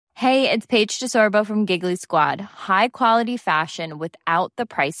Hey, it's Paige DeSorbo from Giggly Squad. High quality fashion without the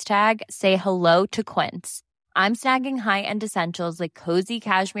price tag. Say hello to Quince. I'm snagging high-end essentials like cozy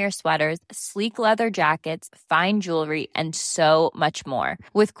cashmere sweaters, sleek leather jackets, fine jewelry, and so much more.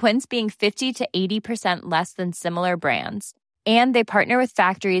 With Quince being 50 to 80% less than similar brands. And they partner with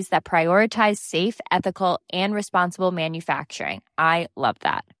factories that prioritize safe, ethical, and responsible manufacturing. I love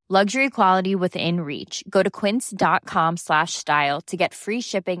that. Luxury quality within reach. Go to quince.com/style to get free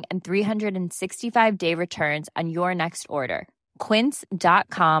shipping and 365-day returns on your next order.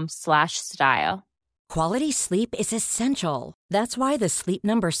 Quince.com/style. Quality sleep is essential. That's why the Sleep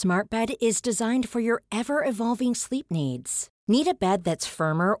Number Smart Bed is designed for your ever-evolving sleep needs. Need a bed that's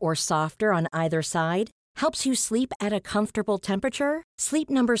firmer or softer on either side? Helps you sleep at a comfortable temperature? Sleep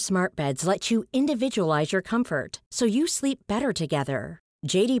Number Smart Beds let you individualize your comfort, so you sleep better together.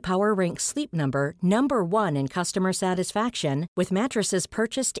 J.D. Power ranks Sleep Number number 1 in customer satisfaction with mattresses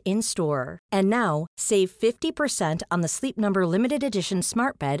purchased in-store. And now, save 50% on the Sleep Number Limited Edition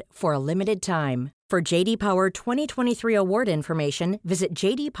Smart Bed for a limited time. For J.D. Power 2023 award information, visit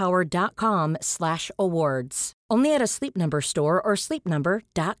jdpower.com/awards. Only at a Sleep Number store or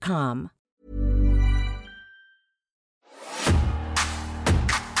sleepnumber.com.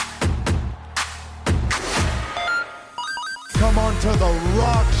 Come on to the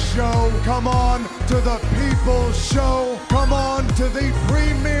Rock Show. Come on to the People's Show. Come on to the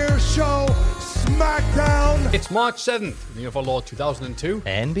premier show, SmackDown. It's March 7th, in the year of our Lord 2002.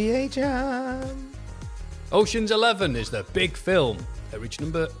 NBA Jam. Ocean's 11 is the big film. It reached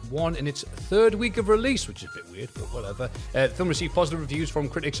number 1 in its third week of release, which is a bit weird, but whatever. The film received positive reviews from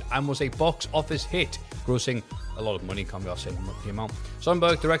critics and was a box office hit, grossing a lot of money, can't be offset the amount.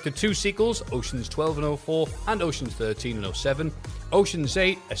 Sonnenberg directed 2 sequels, Ocean's 12 and 04 and Ocean's 13 and 07. Ocean's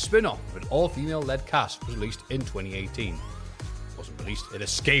 8, a spin-off with an all-female-led cast, was released in 2018. It wasn't released, it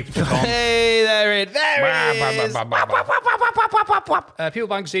escaped the con. Hey, there it is. People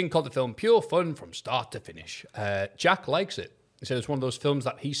Magazine called the film pure fun from start to finish. Jack likes it. He said it's one of those films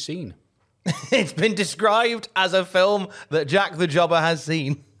that he's seen. It's been described as a film that Jack the Jobber has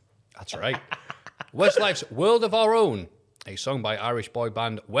seen. That's right. Westlife's World of Our Own, a song by Irish boy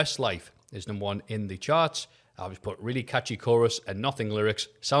band Westlife, is number 1 in the charts. I've just put really catchy chorus and nothing lyrics.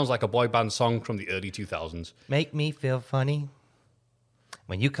 Sounds like a boy band song from the early 2000s. Make me feel funny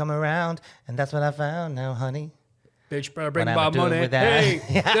when you come around, and that's what I found now, honey. Bitch, better bring What my I'ma do money. with that? Hey,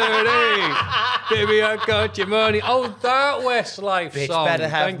 dirty. Baby, I got your money. Oh, that Westlife Bitch song. better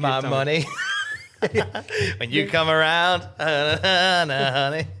have Thank you, my Tom. money when you come around,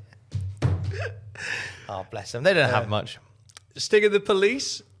 honey. Oh, bless them. They don't have much. Sting of the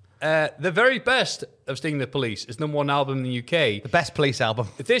Police. The very best of Sting of the Police is number 1 album in the UK. The best Police album.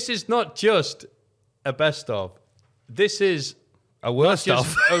 This is not just a best of. This is A worst not of.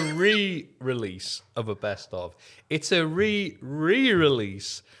 just a re-release of a best of. It's a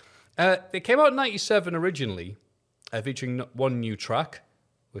re-release. They came out in 97 originally, featuring 1 new track,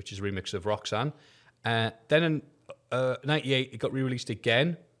 which is a remix of Roxanne. Then in 98, it got re-released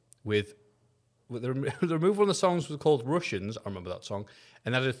again with the removal of the songs was called Russians. I remember that song.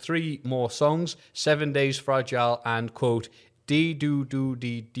 And added 3 more songs, 7 Days Fragile and, quote, dee doo doo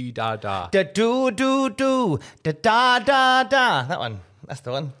dee dee da da. Da do do do da da da da. That one. That's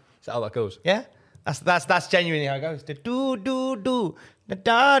the one. Is that how that goes? Yeah. That's genuinely how it goes. Da do do do da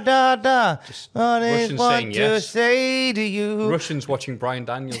da da da. Just what is Russians what saying to yes. say to you? Russians watching Bryan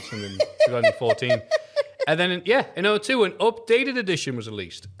Danielson in 2014. And then, in 2002, an updated edition was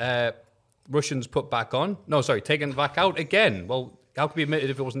released. Russians put back on. No, sorry, taken back out again. Well, how could be admitted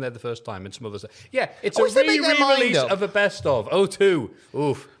if it wasn't there the first time? And some others. Yeah, it's a they make their mind re-release up? of a best of. 02.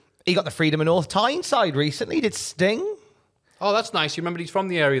 Oof. He got the Freedom of North Tyneside recently. Did Sting? Oh, that's nice. You remember he's from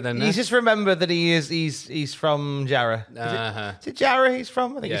the area then? He's just remembered that he's from Jarrah. Is it Jarrah he's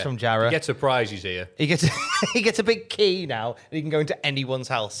from? I think he's from Jarrah. He gets a prize, he's here. He gets he gets a big key now, and he can go into anyone's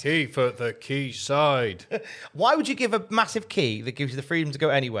house. Key for the key side. Why would you give a massive key that gives you the freedom to go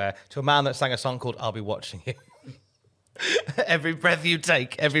anywhere to a man that sang a song called "I'll Be Watching You"? Every breath you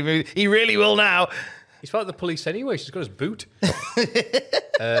take, every move. He really will now. He's part of the police anyway. She's got his boot.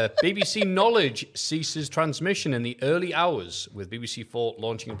 BBC Knowledge ceases transmission in the early hours, with BBC4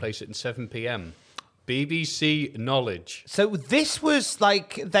 launching in place at 7 p.m. BBC Knowledge. So this was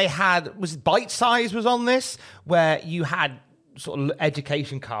like was Bite Size was on this, where you had sort of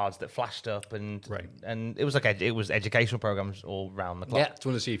education cards that flashed up, and it was educational programs all round the clock. Yeah, just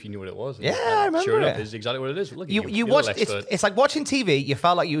want to see if you knew what it was. Yeah, I remember Sure enough, it. it's exactly what it is. Look, You watched it's like watching TV. You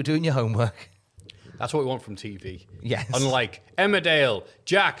felt like you were doing your homework. That's what we want from TV. Yes. Unlike Emmerdale,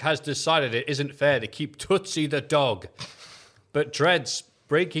 Jack has decided it isn't fair to keep Tootsie the dog, but dreads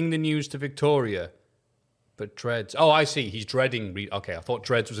breaking the news to Victoria. But Dreads... Oh, I see. He's dreading... Okay, I thought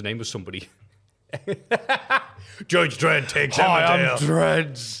Dreads was the name of somebody. Judge Dredd takes Emmerdale. Hi, I'm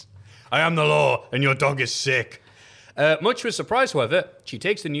Dreads. I am the law, and your dog is sick. Much to his surprise, however, she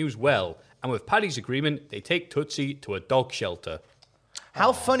takes the news well, and with Paddy's agreement, they take Tootsie to a dog shelter.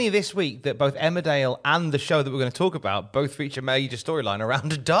 How funny this week that both Emmerdale and the show that we're going to talk about both feature a major storyline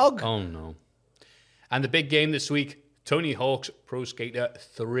around a dog. Oh, no. And the big game this week, Tony Hawk's Pro Skater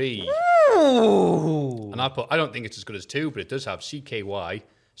 3. Ooh. And I don't think it's as good as 2, but it does have CKY,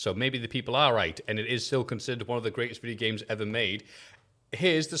 so maybe the people are right, and it is still considered one of the greatest video games ever made.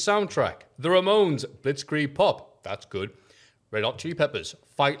 Here's the soundtrack. The Ramones, Blitzkrieg Pop. That's good. Red Hot Chili Peppers,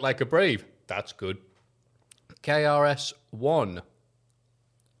 Fight Like a Brave. That's good. KRS-One.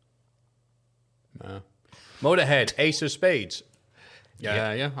 Motorhead, Ace of Spades.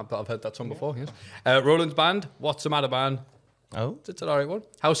 Yeah. I've heard that song before, yes. Roland's Band, What's the Matter, Man? Oh. It's an alright one.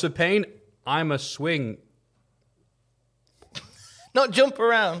 House of Pain, I'm a Swing. Not jump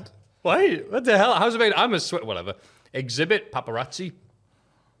around. Wait, what the hell? House of Pain, I'm a Swing. Whatever. Exhibit, Paparazzi.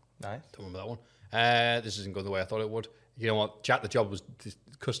 Nice. Don't remember that one. This isn't going the way I thought it would. You know what? Jack the Job was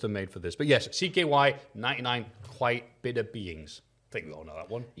custom made for this. But yes, CKY, 99 Quite Bitter Beings. I think we all know that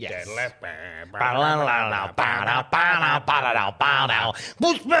one. Yes.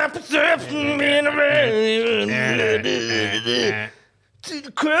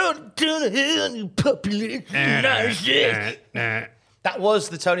 That was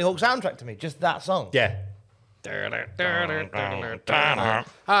the Tony Hawk soundtrack to me, just that song. Yeah. But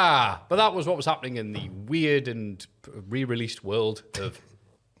that was what was happening in the weird and re-released world of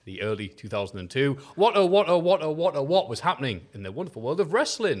the early 2002. What was happening in the wonderful world of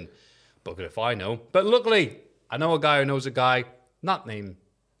wrestling? Bugger if I know. But luckily, I know a guy who knows a guy. That name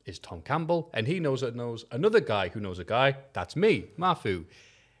is Tom Campbell, and he knows another guy who knows a guy. That's me, Mafu.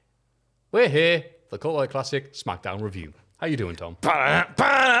 We're here for the Cultaholic Classic SmackDown review. How you doing, Tom?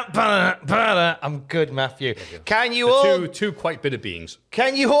 I'm good, Matthew. Can you all two quite bitter beings?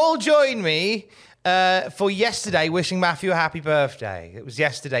 Can you all join me for yesterday wishing Matthew a happy birthday? It was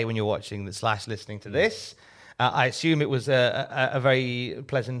yesterday when you're watching / listening to this. I assume it was a very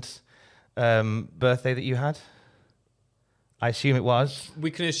pleasant birthday that you had. I assume it was. We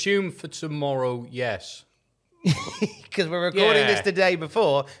can assume for tomorrow, yes. Because we're recording this the day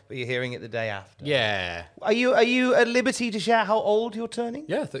before, but you're hearing it the day after. Yeah. Are you at liberty to share how old you're turning?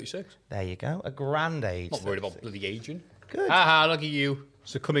 Yeah, 36. There you go. A grand age. Not worried about bloody aging. Good. Haha, look at you.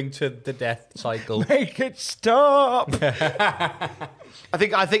 Succumbing to the death cycle. Make it stop. I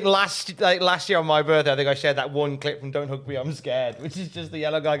think last year on my birthday, I think I shared that one clip from Don't Hug Me, I'm Scared, which is just the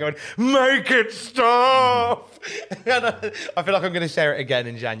yellow guy going, make it stop. And I feel like I'm going to share it again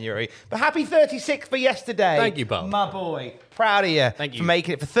in January. But happy 36 for yesterday. Thank you, Bob. My boy. Proud of you. Thank you. For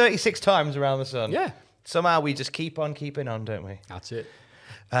making it for 36 times around the sun. Yeah. Somehow we just keep on keeping on, don't we? That's it.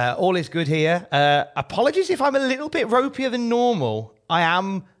 All is good here. Apologies if I'm a little bit ropier than normal. I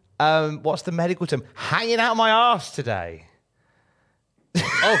am, what's the medical term? Hanging out my arse today.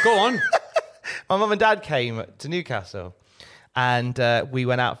 Oh, go on. My mum and dad came to Newcastle and we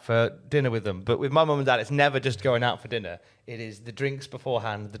went out for dinner with them. But with my mum and dad, it's never just going out for dinner. It is the drinks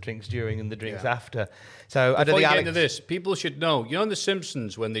beforehand, the drinks during, and the drinks after. So I don't Before think you get into this, people should know. You know in The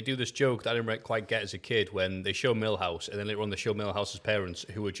Simpsons, when they do this joke that I didn't quite get as a kid, when they show Milhouse, and then later on they show Milhouse's parents,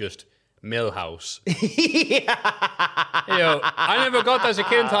 who were just Milhouse. Yeah. You know, I never got that as a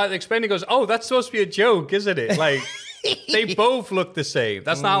kid until I explained it. Goes, oh, that's supposed to be a joke, isn't it? Like, they both look the same.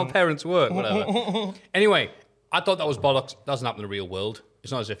 That's not how parents work, whatever. Anyway, I thought that was bollocks. Doesn't happen in the real world.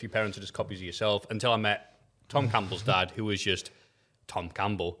 It's not as if your parents are just copies of yourself, until I met Tom Campbell's dad, who was just Tom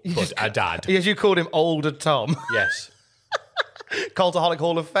Campbell, but a dad. Yes, you called him Older Tom. Yes. Cultaholic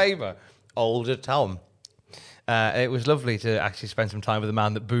Hall of Famer. Older Tom. It was lovely to actually spend some time with the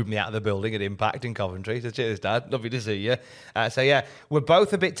man that booed me out of the building at Impact in Coventry. So cheers, Dad. Lovely to see you. So yeah, we're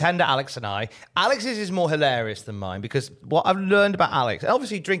both a bit tender, Alex and I. Alex's is more hilarious than mine because what I've learned about Alex,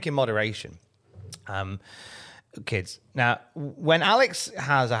 obviously drink in moderation. Kids. Now, when Alex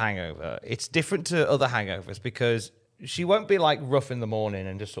has a hangover, it's different to other hangovers because she won't be like rough in the morning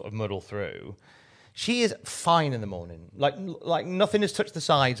and just sort of muddle through. She is fine in the morning. Like nothing has touched the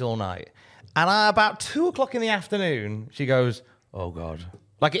sides all night. And about 2:00 in the afternoon, she goes, oh, God.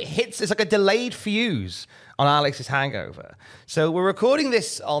 Like it's like a delayed fuse on Alex's hangover. So we're recording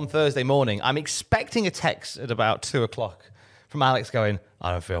this on Thursday morning. I'm expecting a text at about 2:00 from Alex going,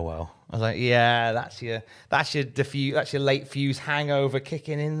 I don't feel well. I was like, yeah, that's your late fuse hangover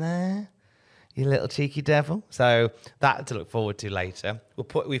kicking in there. You little cheeky devil. So that to look forward to later.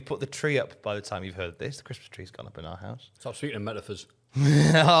 We've put the tree up by the time you've heard this. The Christmas tree's gone up in our house. Stop speaking of metaphors.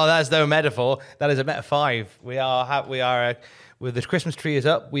 Oh, that's no metaphor. That is a meta 5. We are. With the Christmas tree is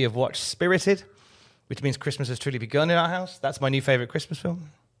up. We have watched Spirited, which means Christmas has truly begun in our house. That's my new favourite Christmas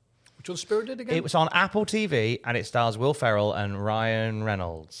film. Which one's Spirited again? It was on Apple TV, and it stars Will Ferrell and Ryan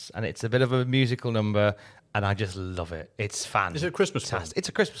Reynolds, and it's a bit of a musical number, and I just love it. It's fantastic. Is it a Christmas film? It's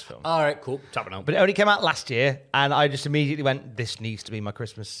a Christmas film. All right, cool. Tapping out. But it only came out last year, and I just immediately went, this needs to be my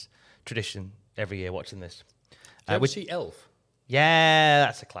Christmas tradition every year watching this. Did you ever see Elf? Yeah,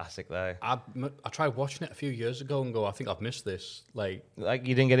 that's a classic, though. I tried watching it a few years ago and I think I've missed this. Like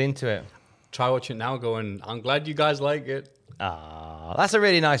you didn't get into it. Try watching it now going, I'm glad you guys like it. Ah, that's a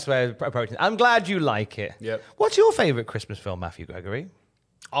really nice way of approaching it. I'm glad you like it. Yep. What's your favourite Christmas film, Matthew Gregory?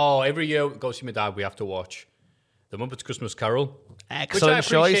 Oh, every year go see my dad, we have to watch The Muppets Christmas Carol. Excellent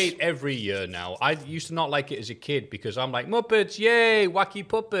which I appreciate choice. Every year now. I used to not like it as a kid because I'm like, Muppets, yay, wacky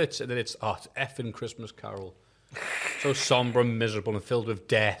puppets. And then it's effing Christmas Carol. So somber and miserable and filled with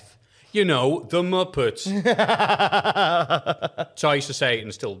death. You know, the Muppets. So I used to say,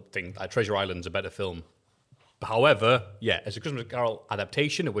 and still think, Treasure Island's a better film. However, yeah, as a Christmas Carol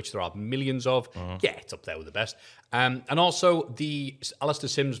adaptation, of which there are millions of, yeah, it's up there with the best. And also the Alistair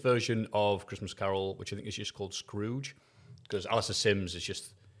Sims version of Christmas Carol, which I think is just called Scrooge, because Alistair Sims is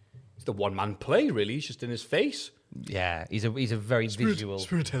just the one-man play, really. He's just in his face. Yeah, he's a very visual.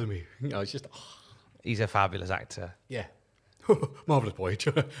 Spirit, tell me. You know, it's just... He's a fabulous actor. Yeah. Marvellous boy.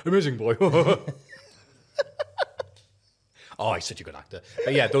 Amazing boy. Oh, he's such a good actor.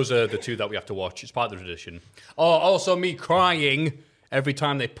 But yeah, those are the two that we have to watch. It's part of the tradition. Oh, also me crying every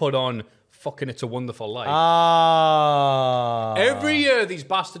time they put on fucking It's a Wonderful Life. Ah. Every year these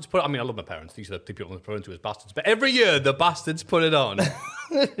bastards put... I mean, I love my parents. These are the people I'm referring to as bastards. But every year the bastards put it on.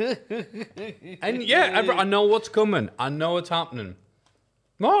 And yeah, I know what's coming. I know what's happening.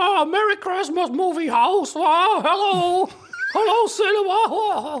 Oh, Merry Christmas, movie house. Oh, hello. Hello,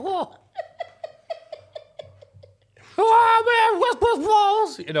 cinema. Oh, man, Westbrook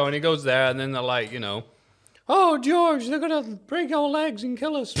Walls. You know, and he goes there, and then they're like, you know, oh, George, they're going to break our legs and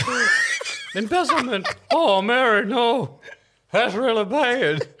kill us for embezzlement. Oh, Mary, no. That's really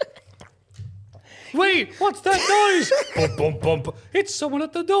bad. Wait, what's that noise? Bump, bump, bump. It's someone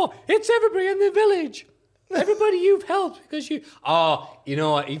at the door. It's everybody in the village. Everybody you've helped because you... Oh, you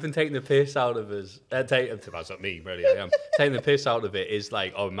know what? Even taking the piss out of us... that's not me, really, I am. Taking the piss out of it is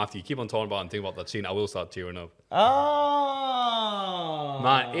like, oh, Matthew, you keep on talking about it and think about that scene, I will start tearing up. Oh.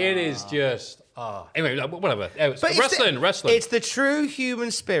 Man, it is just... Oh. Anyway, whatever. Wrestling. It's the true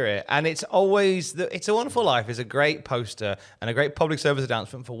human spirit, and it's always... It's a Wonderful Life is a great poster and a great public service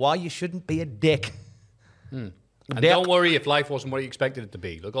announcement for why you shouldn't be a dick. And don't worry if life wasn't what you expected it to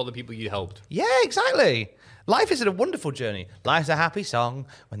be. Look at all the people you helped. Yeah, exactly. Life is a wonderful journey. Life's a happy song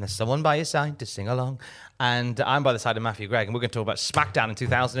when there's someone by your side to sing along. And I'm by the side of Matthew Gregg, and we're going to talk about SmackDown in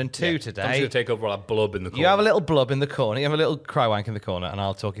 2002 today. I'm just going to take over all that blub in the corner. You have a little blub in the corner. You have a little crywank in the corner, and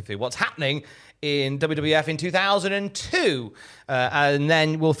I'll talk you through what's happening in WWF in 2002. And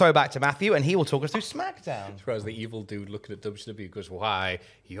then we'll throw back to Matthew, and he will talk us through SmackDown. Whereas the evil dude looking at WWE goes, why?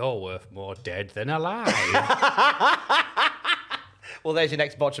 You're worth more dead than alive. Well, there's your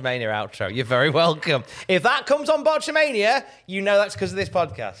next Botchamania outro. You're very welcome. If that comes on Botchamania, you know that's because of this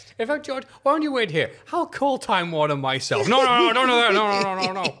podcast. In fact, George, why don't you wait here? I'll call Time Warner myself. No.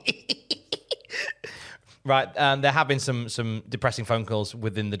 Right, there have been some depressing phone calls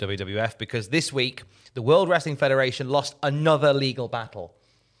within the WWF because this week, the World Wrestling Federation lost another legal battle.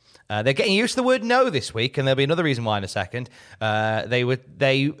 They're getting used to the word no this week, and there'll be another reason why in a second.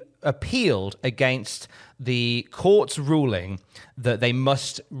 They appealed against the court's ruling that they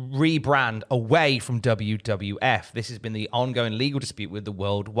must rebrand away from WWF. This has been the ongoing legal dispute with the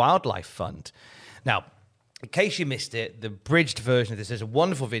World Wildlife Fund. Now, in case you missed it, the bridged version of this is a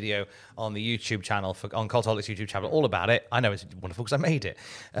wonderful video on the YouTube channel, on Cultaholic's YouTube channel, all about it. I know it's wonderful because I made it,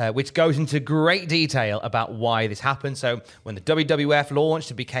 which goes into great detail about why this happened. So when the WWF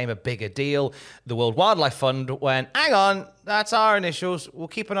launched and became a bigger deal, the World Wildlife Fund went, hang on, that's our initials. We'll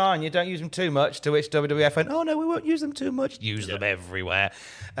keep an eye on you. Don't use them too much. To which WWF went, oh, no, we won't use them too much. Use them everywhere.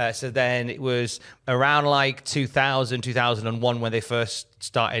 So then it was around like 2000, 2001 when they first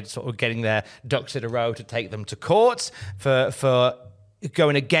started sort of getting their ducks in a row to take them to court for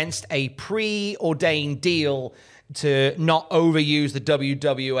going against a preordained deal to not overuse the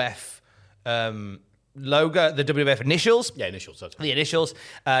WWF logo, the WWF initials. Yeah, initials. That's the initials.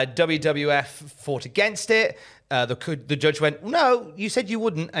 WWF fought against it. The judge went, no, you said you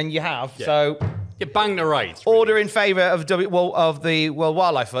wouldn't, and you have. Yeah. So You banged the rights. Order in favour of the World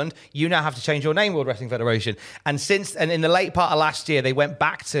Wildlife Fund. You now have to change your name, World Wrestling Federation. And in the late part of last year, they went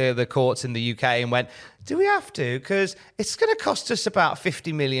back to the courts in the UK and went, do we have to? Because it's going to cost us about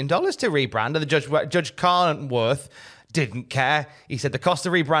 $50 million to rebrand. And the Judge Carnworth didn't care. He said the cost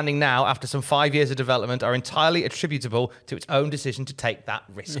of rebranding now, after some 5 years of development, are entirely attributable to its own decision to take that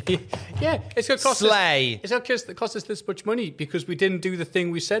risk. Yeah, it's going to cost Slay. It's going to cost us this much money because we didn't do the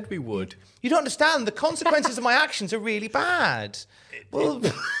thing we said we would. You don't understand. The consequences of my actions are really bad. Well,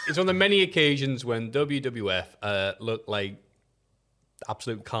 it's on the many occasions when WWF look like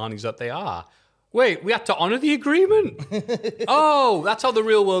absolute carnies that they are. Wait, we had to honour the agreement? Oh, that's how the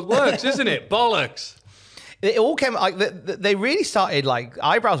real world works, isn't it? Bollocks. It all came like they really started like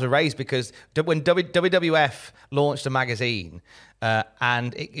eyebrows were raised because when WWF launched a magazine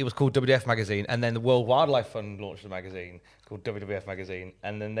and it was called WWF Magazine, and then the World Wildlife Fund launched a magazine called WWF Magazine,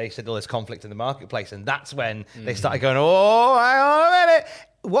 and then they said, "Oh, there's conflict in the marketplace," and that's when they started going, "Oh, hang on a minute."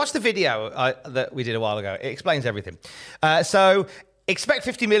 Watch the video that we did a while ago. It explains everything. So. Expect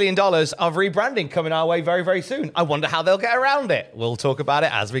 $50 million of rebranding coming our way very, very soon. I wonder how they'll get around it. We'll talk about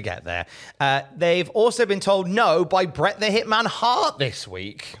it as we get there. They've also been told no by Bret the Hitman Hart this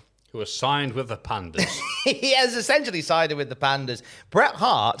week. Who has signed with the Pandas. He has essentially sided with the Pandas. Bret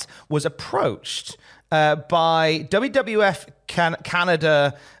Hart was approached by WWF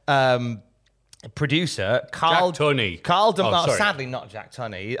Canada producer Carl Tunney. Sadly, not Jack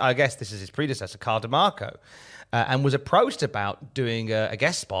Tunney. I guess this is his predecessor, Carl DeMarco. And was approached about doing a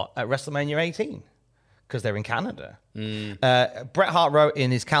guest spot at WrestleMania 18 because they're in Canada. Bret Hart wrote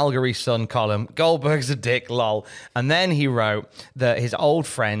in his Calgary Sun column, Goldberg's a dick, lol. And then he wrote that his old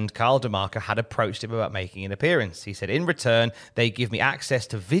friend, Carl DeMarco, had approached him about making an appearance. He said, in return, they give me access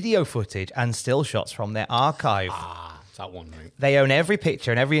to video footage and still shots from their archive. That one, right? They own every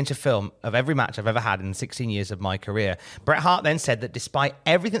picture and every inch of film of every match I've ever had in the 16 years of my career. Bret Hart then said that despite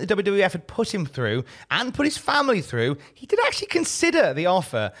everything the WWF had put him through and put his family through, he did actually consider the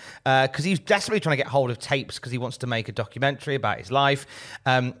offer because he's desperately trying to get hold of tapes because he wants to make a documentary about his life.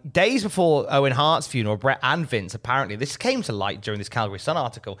 Days before Owen Hart's funeral, Bret and Vince, apparently, this came to light during this Calgary Sun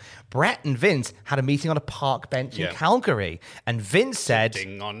article, Bret and Vince had a meeting on a park bench in Calgary. And Vince said...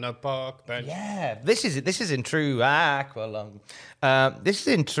 Sitting on the park bench. Yeah, this is in true... this is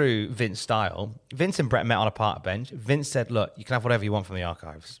in true Vince style. Vince and Bret met on a park bench. Vince said, look, you can have whatever you want from the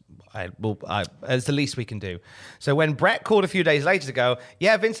archives. It's the least we can do. So when Bret called a few days later to go,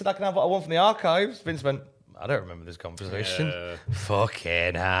 yeah, Vince said I can have what I want from the archives, Vince went, I don't remember this conversation.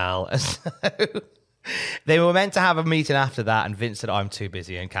 Fucking hell. They were meant to have a meeting after that, and Vince said, I'm too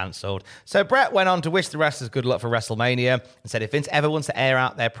busy, and cancelled. So Bret went on to wish the wrestlers good luck for WrestleMania and said if Vince ever wants to air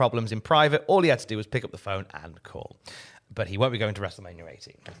out their problems in private, all he had to do was pick up the phone and call. But he won't be going to WrestleMania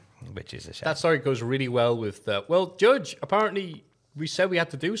 18, which is a shame. That story goes really well with that. Well, Judge, apparently we said we had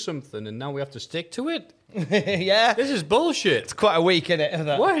to do something, and now we have to stick to it. Yeah. This is bullshit. It's quite a week, isn't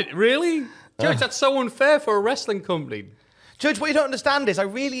it? What? Really? Judge, that's so unfair for a wrestling company. Judge, what you don't understand is I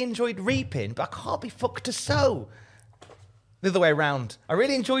really enjoyed reaping, but I can't be fucked to sow. The other way around. I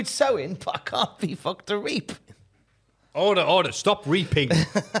really enjoyed sowing, but I can't be fucked to reap. Order, stop reaping.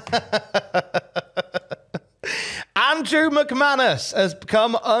 Andrew McManus has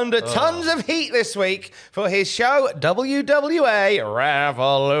come under tons of heat this week for his show WWA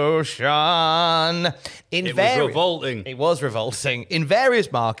Revolution. It was revolting. It was revolting. In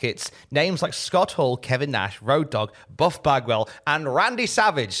various markets, names like Scott Hall, Kevin Nash, Road Dogg, Buff Bagwell, and Randy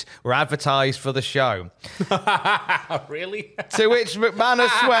Savage were advertised for the show. Really? To which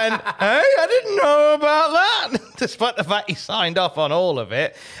McManus went, hey, I didn't know about that, despite the fact he signed off on all of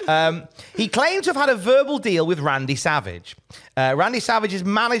it. He claimed to have had a verbal deal with Randy Savage. Randy Savage's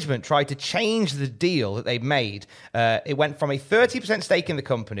management tried to change the deal that they made. It went from a 30% stake in the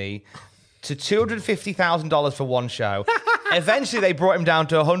company to $250,000 for one show. Eventually, they brought him down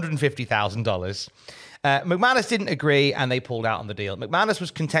to $150,000. McManus didn't agree, and they pulled out on the deal. McManus was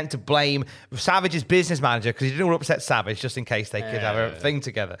content to blame Savage's business manager because he didn't want to upset Savage, just in case they could have a thing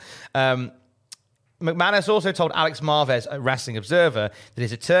together. McManus also told Alex Marvez at Wrestling Observer that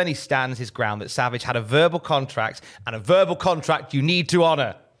his attorney stands his ground that Savage had a verbal contract, and a verbal contract you need to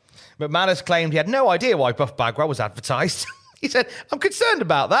honour. McManus claimed he had no idea why Buff Bagwell was advertised. He said, I'm concerned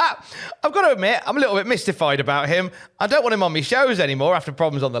about that. I've got to admit, I'm a little bit mystified about him. I don't want him on my shows anymore after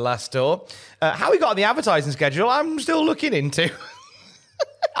problems on the last tour. How he got on the advertising schedule, I'm still looking into.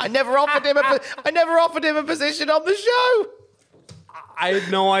 I never offered him a position on the show. I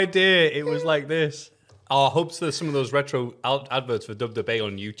had no idea it was like this. Oh, I hope there's some of those retro adverts for WWE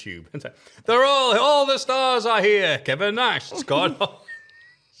on YouTube. They're all the stars are here. Kevin Nash, Scott Hall.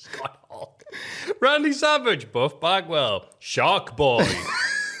 Randy Savage, Buff Bagwell, Shark Boy,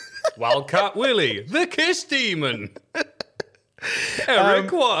 Wildcat Willie, the Kiss Demon,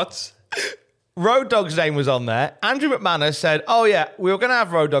 Eric Watts. Road Dogg's name was on there. Andrew McManus said, oh yeah, we were going to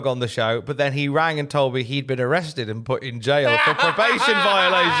have Road Dogg on the show, but then he rang and told me he'd been arrested and put in jail for probation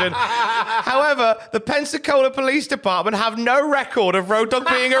violation. However, the Pensacola Police Department have no record of Road Dogg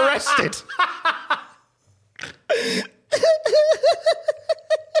being arrested.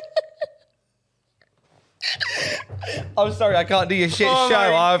 I'm sorry, I can't do your shit show.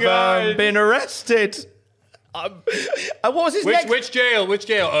 I've been arrested. What was his next? Which jail?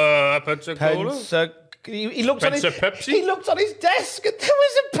 Pensacola? He looked on his desk and there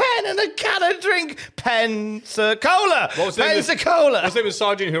was a pen and a can of drink. Pensacola. What was Pensacola. What's the name of the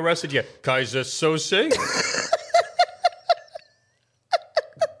sergeant who arrested you? Kaiser Sose?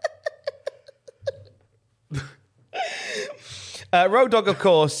 Road Dogg, of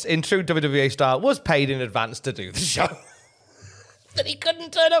course, in true WWE style, was paid in advance to do the show. That he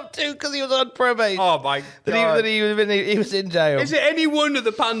couldn't turn up to because he was on probation. Oh my God. He was in jail. Is it any wonder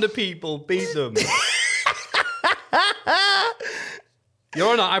the Panda people beat them?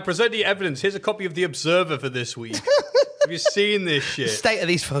 Your Honor, I present the evidence. Here's a copy of The Observer for this week. Have you seen this shit? State of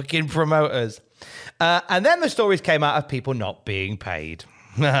these fucking promoters. And then the stories came out of people not being paid.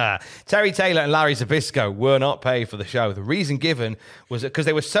 Terry Taylor and Larry Zbyszko were not paid for the show. The reason given was that because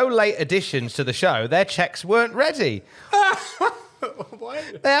they were so late additions to the show, their checks weren't ready.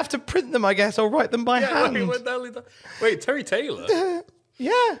 What? They have to print them, I guess, or write them by hand. Wait, Terry Taylor?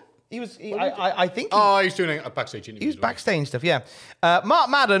 Yeah. He was. I think. He's doing a backstage interview. He was backstage stuff. Yeah. Mark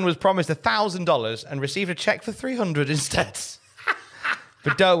Madden was promised $1,000 and received a check for $300 instead.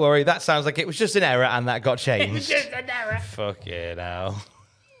 But don't worry, that sounds like it was just an error and that got changed. It was just an error. Fuck it now.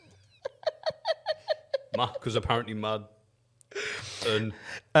 Mark was apparently mad. And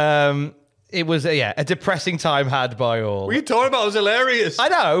it was a depressing time had by all. What are you talking about? It was hilarious. I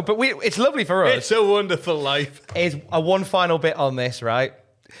know, but it's lovely for us. It's a wonderful life. Here's one final bit on this, right?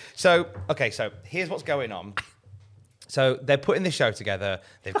 So here's what's going on. So they're putting this show together.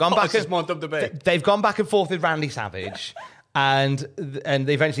 They've gone back. They've gone back and forth with Randy Savage. And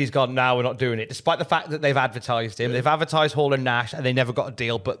eventually he's gone, no, we're not doing it. Despite the fact that they've advertised him. They've advertised Hall and Nash and they never got a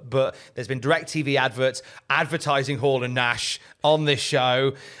deal. But there's been DirecTV adverts advertising Hall and Nash on this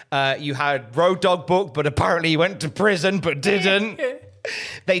show. You had Road Dogg booked, but apparently he went to prison but didn't.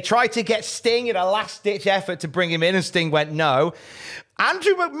 They tried to get Sting in a last-ditch effort to bring him in and Sting went no.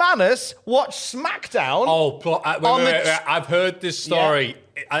 Andrew McManus watched SmackDown. I've heard this story.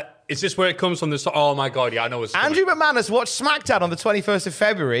 Yeah. Is this where it comes from? Oh my God, yeah, I know it's Andrew McManus watched SmackDown on the 21st of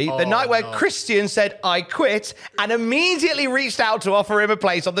February, the night where Christian said, I quit, and immediately reached out to offer him a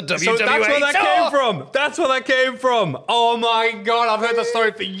place on the WWE So that's where that came from. That's where that came from. Oh my God, I've heard that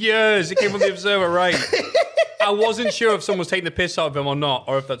story for years. It came from The Observer, right? I wasn't sure if someone was taking the piss out of him or not,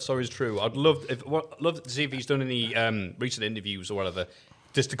 or if that story is true. I'd love to see if he's done any recent interviews or whatever,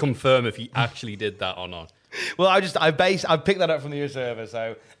 just to confirm if he actually did that or not. Well, I picked that up from The Observer,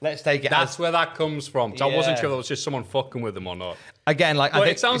 so let's take it. That's where that comes from. So I wasn't sure if it was just someone fucking with him or not. Again,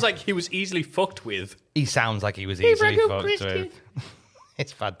 it sounds like he was easily fucked with. He sounds like he was easily fucked with.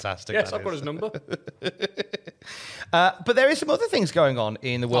 It's fantastic. Yes, I've got his number. But there is some other things going on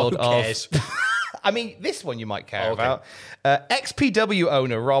in the world who cares? I mean, this one you might care about. XPW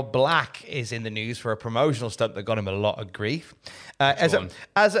owner Rob Black is in the news for a promotional stunt that got him a lot of grief. As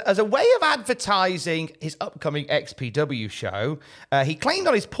a way of advertising his upcoming XPW show, he claimed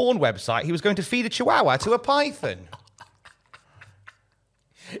on his porn website he was going to feed a chihuahua to a python.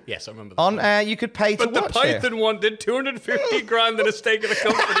 Yes, I remember that. You could pay to watch it. But the python wanted 250 grand in a stake in the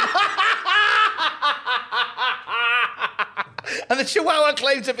company. And the chihuahua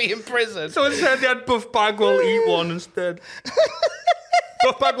claimed to be in prison. So instead they had Buff Bagwell eat one instead.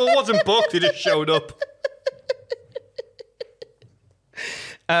 Buff Bagwell wasn't booked, he just showed up.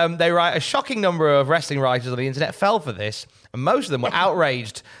 They write a shocking number of wrestling writers on the internet fell for this, and most of them were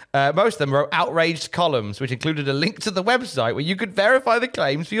outraged. Most of them wrote outraged columns, which included a link to the website where you could verify the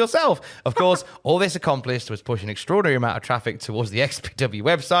claims for yourself. Of course, all this accomplished was push an extraordinary amount of traffic towards the XPW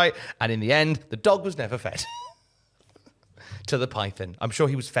website, and in the end, the dog was never fed. To the python. I'm sure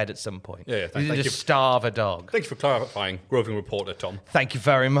he was fed at some point. Yeah, he didn't just starve a dog. Thanks for clarifying, roving reporter Tom. Thank you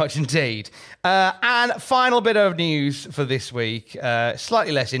very much indeed. And final bit of news for this week,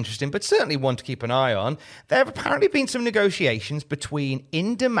 slightly less interesting, but certainly one to keep an eye on. There have apparently been some negotiations between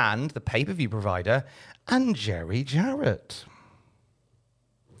In Demand, the pay-per-view provider, and Jerry Jarrett.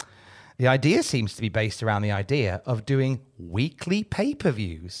 The idea seems to be based around the idea of doing weekly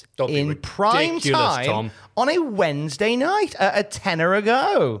pay-per-views in prime time Tom. On a Wednesday night at a tenner a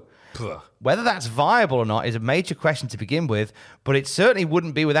go. Whether that's viable or not is a major question to begin with, but it certainly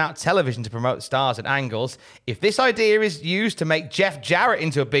wouldn't be without television to promote stars and angles. If this idea is used to make Jeff Jarrett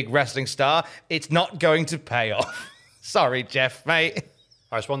into a big wrestling star, it's not going to pay off. Sorry, Jeff, mate.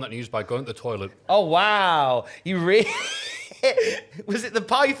 I respond that news by going to the toilet. Oh, wow. You really... Was it the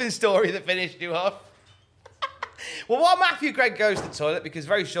Python story that finished you off? Well, while Matthew Gregg goes to the toilet, because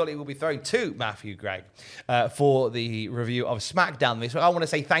very shortly we'll be throwing to Matthew Gregg for the review of SmackDown this week, I want to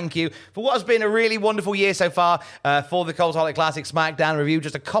say thank you for what has been a really wonderful year so far for the Cultaholic Classic SmackDown review.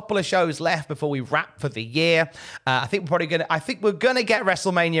 Just a couple of shows left before we wrap for the year. I think we're gonna get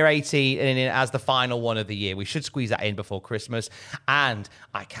WrestleMania 18 in as the final one of the year. We should squeeze that in before Christmas, and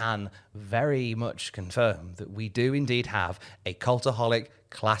I can very much confirm that we do indeed have a Cultaholic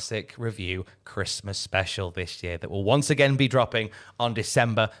Classic Review Christmas special this year that will once again be dropping on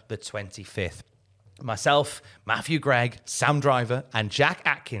December the 25th. Myself, Matthew Gregg, Sam Driver, and Jack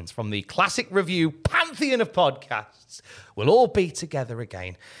Atkins from the Classic Review pantheon of podcasts will all be together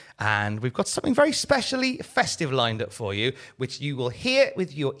again. And we've got something very specially festive lined up for you, which you will hear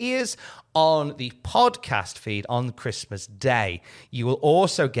with your ears on the podcast feed on Christmas Day. You will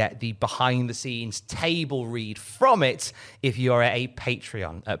also get the behind-the-scenes table read from it if you're a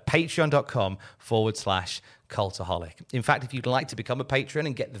Patreon at patreon.com/Cultaholic. In fact, if you'd like to become a patron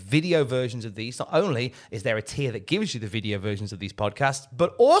and get the video versions of these, not only is there a tier that gives you the video versions of these podcasts,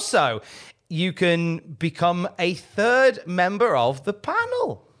 but also you can become a third member of the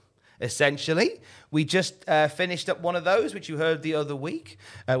panel. Essentially, we just finished up one of those, which you heard the other week,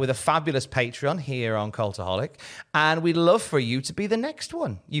 with a fabulous Patreon here on Cultaholic, and we'd love for you to be the next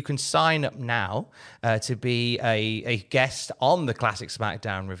one. You can sign up now to be a guest on the Classic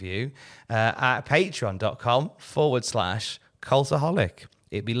SmackDown review at patreon.com/Cultaholic.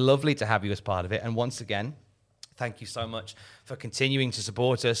 It'd be lovely to have you as part of it, and once again, thank you so much for continuing to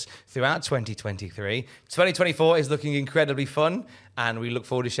support us throughout 2023. 2024 is looking incredibly fun, and we look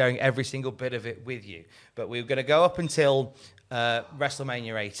forward to sharing every single bit of it with you. But we're going to go up until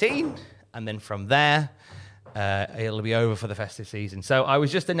WrestleMania 18, and then from there, it'll be over for the festive season. So I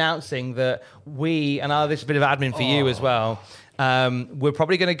was just announcing that this is a bit of admin for you as well. We're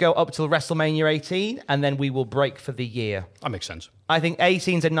probably going to go up till WrestleMania 18, and then we will break for the year. That makes sense. I think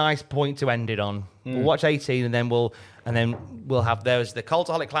 18 is a nice point to end it on. We'll watch 18, and then we'll have the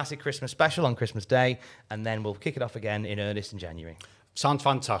Cultaholic Classic Christmas special on Christmas Day, and then we'll kick it off again in earnest in January. Sounds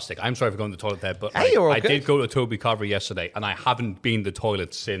fantastic. I'm sorry for going to the toilet there, but hey, I did go to Toby Carver yesterday, and I haven't been to the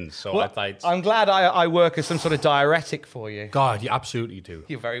toilet since. So well, I'm glad I work as some sort of diuretic for you. God, you absolutely do.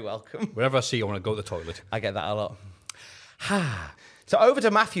 You're very welcome. Whenever I see you, I want to go to the toilet. I get that a lot. So over to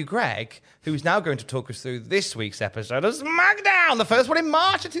Matthew Gregg, who's now going to talk us through this week's episode of SmackDown, the first one in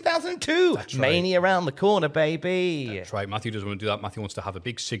March of 2002. That's right. Mania around the corner, baby. That's right. Matthew doesn't want to do that. Matthew wants to have a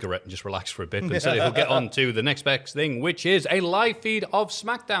big cigarette and just relax for a bit. But instead, he'll get on to the next best thing, which is a live feed of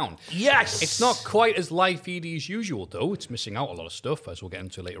SmackDown. Yes! It's not quite as live feedy as usual, though. It's missing out a lot of stuff, as we'll get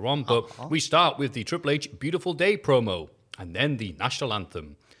into later on. But we start with the Triple H Beautiful Day promo, and then the national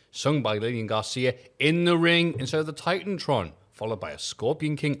anthem, sung by Lillian Garcia in the ring instead of the Titantron, followed by a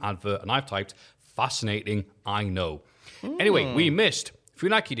Scorpion King advert, and I've typed, fascinating, I know. Anyway, we missed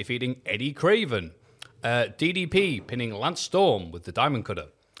Funaki defeating Eddie Craven, DDP pinning Lance Storm with the Diamond Cutter,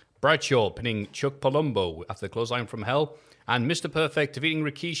 Bradshaw pinning Chuck Palumbo after the clothesline from hell, and Mr. Perfect defeating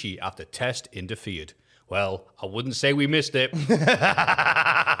Rikishi after Test interfered. Well, I wouldn't say we missed it.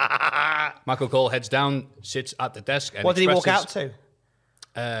 Michael Cole heads down, sits at the desk, and what did he walk out to?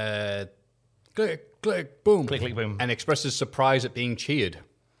 Click, click, boom. Click, click, boom. And expresses surprise at being cheered.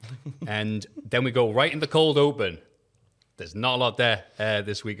 And then we go right in the cold open. There's not a lot there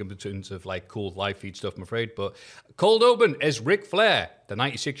this week in terms of like cool live feed stuff, I'm afraid. But cold open as Ric Flair, the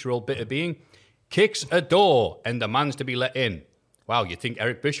 96-year-old bitter being, kicks a door and demands to be let in. Wow, you'd think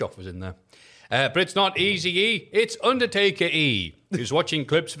Eric Bischoff was in there. But it's not Eazy-E, it's Undertaker-E, who's watching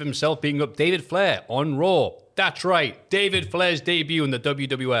clips of himself beating up David Flair on Raw. That's right, David Flair's debut in the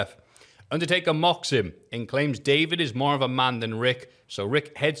WWF. Undertaker mocks him and claims David is more of a man than Rick, so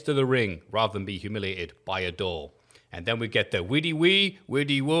Rick heads to the ring rather than be humiliated by a door. And then we get the widdy wee,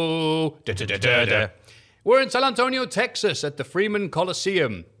 widdy woo, da da da da da. We're in San Antonio, Texas at the Freeman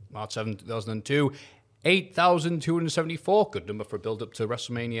Coliseum, March 7, 2002. 8,274, good number for a build-up to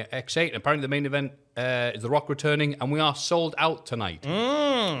WrestleMania X8. And apparently the main event is The Rock returning, and we are sold out tonight.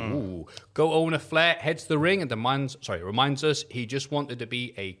 Ooh. Co-owner Flair heads to the ring and reminds us he just wanted to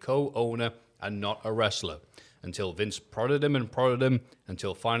be a co-owner and not a wrestler. Until Vince prodded him,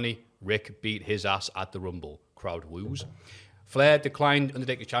 until finally Rick beat his ass at the Rumble. Crowd woos. Flair declined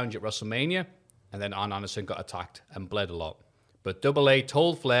Undertaker's challenge at WrestleMania, and then Arn Anderson got attacked and bled a lot. But Double A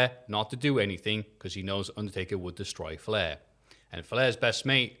told Flair not to do anything because he knows Undertaker would destroy Flair. And Flair's best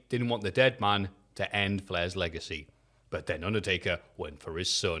mate didn't want the dead man to end Flair's legacy. But then Undertaker went for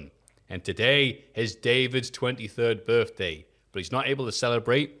his son. And today is David's 23rd birthday. But he's not able to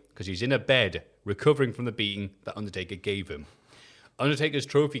celebrate because he's in a bed recovering from the beating that Undertaker gave him. Undertaker's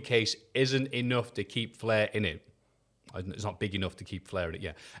trophy case isn't enough to keep Flair in it. It's not big enough to keep Flair in it,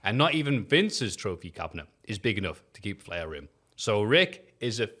 yeah. And not even Vince's trophy cabinet is big enough to keep Flair in. So Rick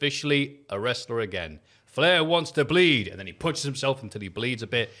is officially a wrestler again. Flair wants to bleed, and then he punches himself until he bleeds a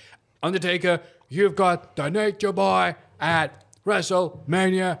bit. Undertaker, you've got the Nature Boy at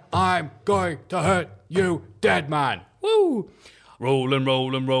WrestleMania. I'm going to hurt you, dead man. Woo! Rolling,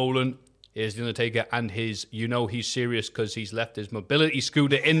 rolling, rolling. Here's the Undertaker and his, you know he's serious because he's left his mobility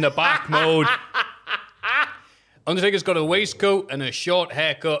scooter in the back mode. Undertaker's got a waistcoat and a short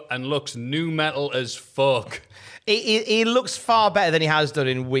haircut and looks new metal as fuck. He looks far better than he has done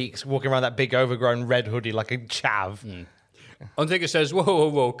in weeks, walking around that big overgrown red hoodie like a chav. Undertaker says, whoa, whoa,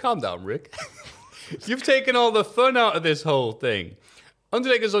 whoa, calm down, Rick. You've taken all the fun out of this whole thing.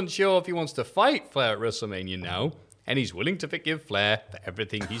 Undertaker's unsure if he wants to fight Flair at WrestleMania now, and he's willing to forgive Flair for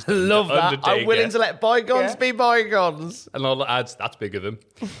everything he's done. Love to that. Undertaker. I'm willing to let bygones be bygones. And all the ads, that's big of him.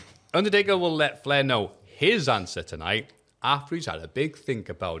 Undertaker will let Flair know his answer tonight after he's had a big think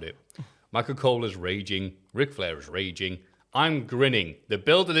about it. Michael Cole is raging. Ric Flair is raging. I'm grinning. The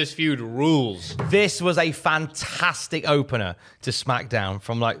build of this feud rules. This was a fantastic opener to SmackDown,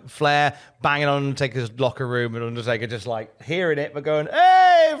 from like Flair banging on Undertaker's locker room and Undertaker just like hearing it but going,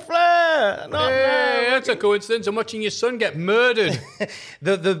 "Hey, Flair!" Hey, that's a coincidence. I'm watching your son get murdered.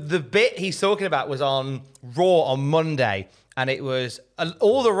 The bit he's talking about was on Raw on Monday, and it was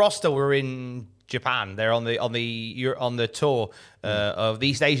all the roster were in Japan. They're on the tour of the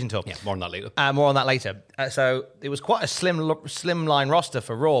East Asian tour. Yeah, more on that later. So it was quite a slimline roster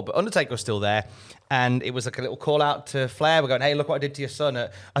for Raw, but Undertaker was still there, and it was like a little call out to Flair. We're going, "Hey, look what I did to your son." I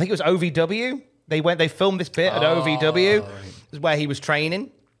think it was OVW. They filmed this bit at OVW, where he was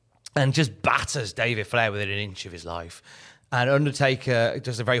training, and just batters David Flair within an inch of his life. And Undertaker,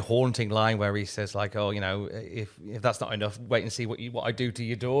 just a very haunting line where he says, like, "Oh, you know, if that's not enough, wait and see what I do to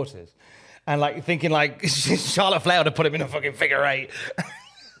your daughters." And like thinking like Charlotte Flair would have put him in a fucking figure eight.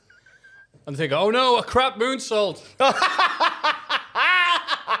 And think, oh no, a crap moonsault.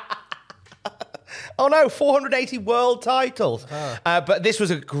 Oh no, 480 world titles. But this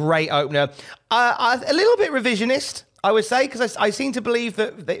was a great opener. A little bit revisionist, I would say, because I seem to believe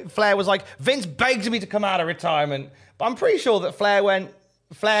that Flair was like, Vince begged me to come out of retirement. But I'm pretty sure that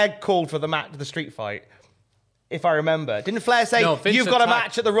Flair called for the street fight. If I remember. Didn't Flair say, no, you've got a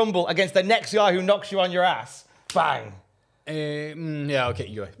match at the Rumble against the next guy who knocks you on your ass? Bang. Yeah, okay.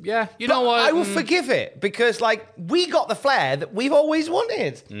 You know what? I will forgive it because, like, we got the Flair that we've always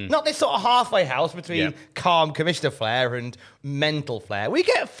wanted. Not this sort of halfway house between calm Commissioner Flair and mental Flair. We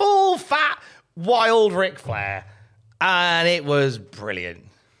get full, fat, wild Ric Flair. And it was brilliant.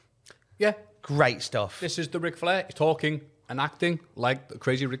 Yeah. Great stuff. This is the Ric Flair talking and acting like the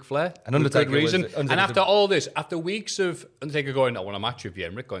crazy Ric Flair. And Undertaker good reason. And after all this, after weeks of Undertaker going, I want a match with you,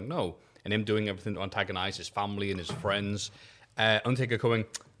 and Rick going, no. And him doing everything to antagonize his family and his friends. Undertaker going,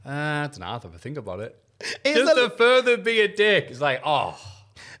 I don't know, I'll have to think about it. Just to further be a dick. It's like, oh.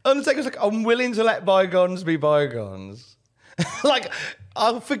 Undertaker's like, I'm willing to let bygones be bygones. Like,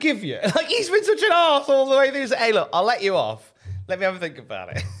 I'll forgive you. Like, he's been such an arse all the way through. He's like, hey, look, I'll let you off. Let me have a think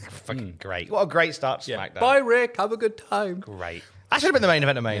about it. Fucking great. What a great start to SmackDown. Bye, Rick. Have a good time. Great. That should have been the main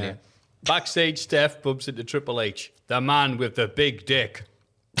event of Mania. Yeah. Backstage, Steph bumps into Triple H, the man with the big dick.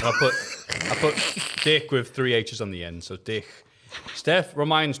 I put dick with 3 H's on the end, so dick. Steph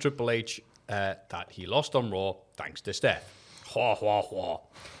reminds Triple H that he lost on Raw thanks to Steph. Hwa, hwa, hwa.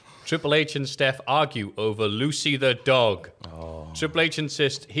 Triple H and Steph argue over Lucy the dog. Triple H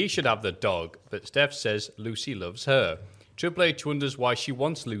insists he should have the dog, but Steph says Lucy loves her. Triple H wonders why she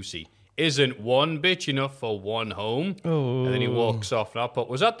wants Lucy. Isn't one bitch enough for one home? And then he walks off. And I thought,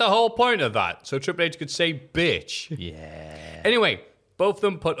 was that the whole point of that? So Triple H could say bitch. Yeah. Anyway, both of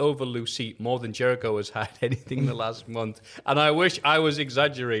them put over Lucy more than Jericho has had anything in the last month. And I wish I was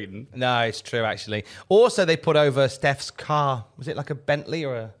exaggerating. No, it's true, actually. Also, they put over Steph's car. Was it like a Bentley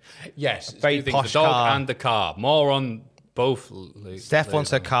or a... Yes. Very posh the dog car. and the car. More on both. Steph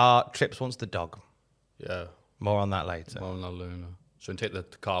wants her car. Trips wants the dog. Yeah. More on that later. More on that later. So take the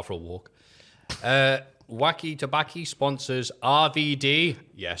car for a walk. Wacky Tobacco sponsors RVD.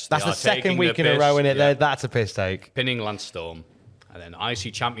 Yes, that's the second week in a row in it. Yeah. That's a piss take. Pinning Lance Storm. And then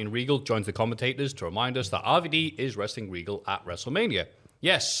IC champion Regal joins the commentators to remind us that RVD is wrestling Regal at WrestleMania.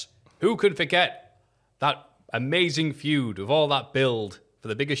 Yes, who could forget that amazing feud with all that build for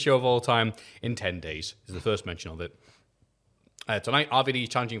the biggest show of all time in 10 days is the first mention of it. Tonight, RVD is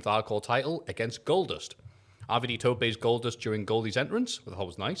challenging for the hardcore title against Goldust. RVD toe-based Goldust during Goldie's entrance, which I thought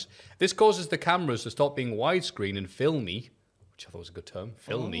was nice. This causes the cameras to stop being widescreen and filmy, which I thought was a good term,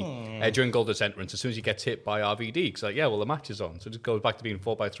 filmy, during Goldust's entrance as soon as he gets hit by RVD. Because, well, the match is on. So it just goes back to being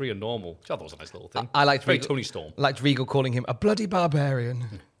 4x3 and normal, which I thought was a nice little thing. I liked very Regal, Tony Storm. I liked Regal calling him a bloody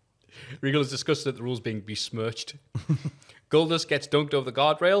barbarian. Regal has discussed that the rules being besmirched. Goldust gets dunked over the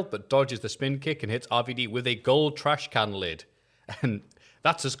guardrail, but dodges the spin kick and hits RVD with a gold trash can lid. And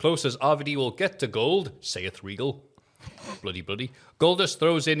that's as close as RVD will get to gold, saith Regal. Bloody. Goldust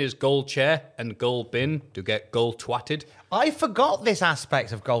throws in his gold chair and gold bin to get gold twatted. I forgot this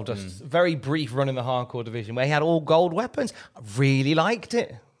aspect of Goldust's very brief run in the hardcore division where he had all gold weapons. I really liked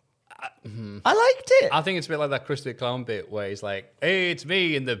it. I liked it. I think it's a bit like that Krusty the Clown bit where he's like, hey, it's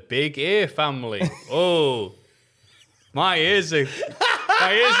me in the Big Ear family. Oh, my ears are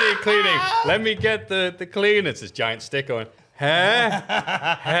cleaning. Let me get the cleaner. It's this giant stick going, huh?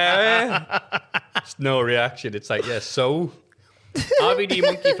 It's no reaction. It's like, yeah, so? RVD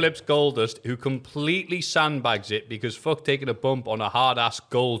monkey flips Goldust, who completely sandbags it because fuck taking a bump on a hard-ass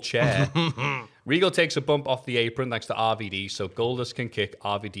gold chair. Regal takes a bump off the apron thanks to RVD, so Goldust can kick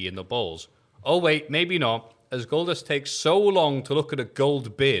RVD in the balls. Oh, wait, maybe not, as Goldust takes so long to look at a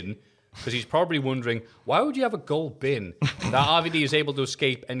gold bin, because he's probably wondering, why would you have a gold bin? That RVD is able to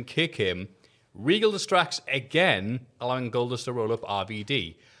escape and kick him. Regal distracts again, allowing Goldust to roll up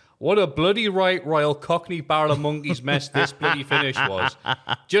RVD. What a bloody right royal cockney barrel of monkeys mess this bloody finish was.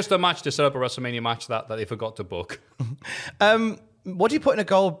 Just a match to set up a WrestleMania match that they forgot to book. What do you put in a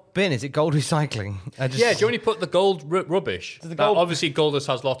gold bin? Is it gold recycling? Yeah, do you only put the gold rubbish? Obviously, Goldust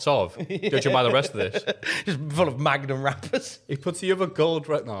has lots of, judging by the rest of this. Just full of Magnum wrappers. He puts the other gold...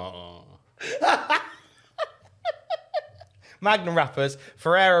 No. Magnum wrappers,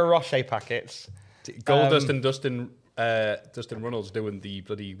 Ferrero Rocher packets. Goldust and Dustin Runnels doing the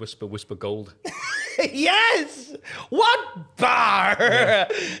bloody whisper gold. Yes! What bar? Yeah.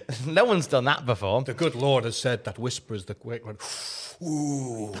 No one's done that before. The good Lord has said that whisper is the great one.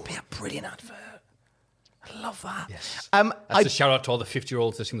 Ooh. That'd be a brilliant advert. I love that. Yes. That's a shout out to all the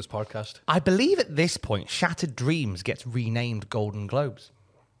 50-year-olds listening to this podcast. I believe at this point, Shattered Dreams gets renamed Golden Globes.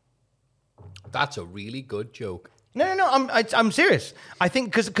 That's a really good joke. No, I'm serious. I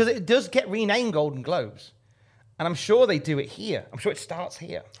think because it does get renamed Golden Globes. And I'm sure they do it here. I'm sure it starts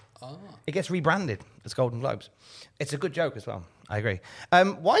here. Oh. It gets rebranded as Golden Globes. It's a good joke as well. I agree.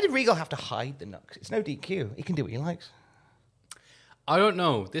 Why did Regal have to hide the Nux? It's no DQ. He can do what he likes. I don't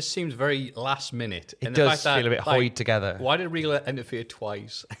know. This seems very last minute. It does feel a bit hoid together. Why did Regal interfere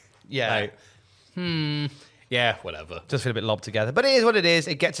twice? Yeah. Yeah, whatever. Does feel a bit lobbed together. But it is what it is.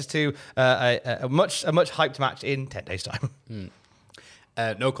 It gets us to a much hyped match in 10 days' time.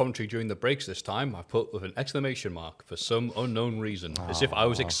 No commentary during the breaks this time. I put with an exclamation mark for some unknown reason, as if I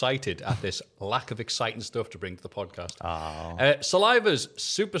was excited at this lack of exciting stuff to bring to the podcast. Saliva's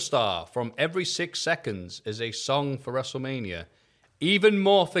Superstar from Every 6 Seconds is a song for WrestleMania. Even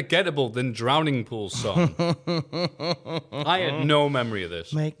more forgettable than Drowning Pool's song. I had no memory of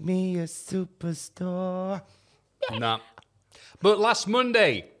this. Make me a superstar. Nah. But last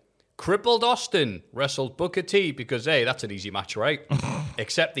Monday, Crippled Austin wrestled Booker T because, hey, that's an easy match, right?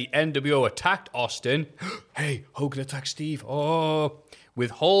 Except the NWO attacked Austin. Hey, Hogan attacked Steve. Oh. With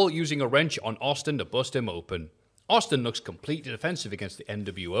Hall using a wrench on Austin to bust him open. Austin looks completely defensive against the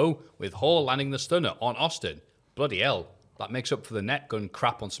NWO, with Hall landing the stunner on Austin. Bloody hell. That makes up for the net gun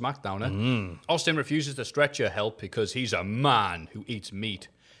crap on SmackDown. Austin refuses to stretcher help because he's a man who eats meat.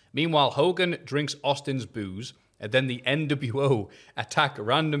 Meanwhile, Hogan drinks Austin's booze, and then the NWO attack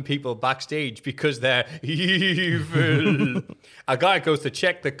random people backstage because they're evil. A guy goes to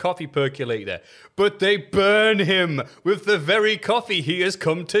check the coffee percolator, but they burn him with the very coffee he has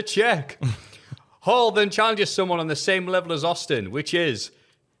come to check. Hall then challenges someone on the same level as Austin, which is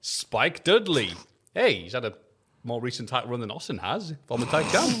Spike Dudley. Hey, he's had a more recent title run than Austin has, former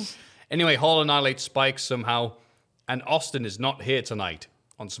tag champ. Anyway, Hall annihilates Spike somehow, and Austin is not here tonight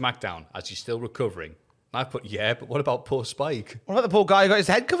on SmackDown as he's still recovering. I put, yeah, but what about poor Spike? What about the poor guy who got his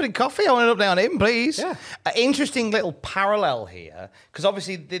head covered in coffee? I want an update on him, please. Yeah. Interesting little parallel here, because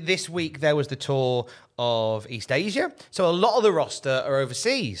obviously this week there was the tour of East Asia, so a lot of the roster are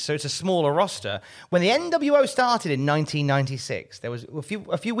overseas, so it's a smaller roster. When the NWO started in 1996, there was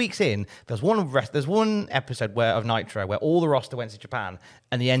a few weeks in, there's one episode of Nitro where all the roster went to Japan,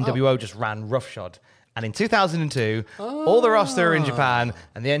 and the NWO just ran roughshod. And in 2002, all the roster are in Japan,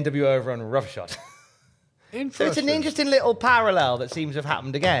 and the NWO ran roughshod. So it's an interesting little parallel that seems to have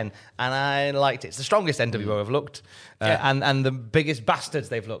happened again, and I liked it. It's the strongest NWO have looked, and the biggest bastards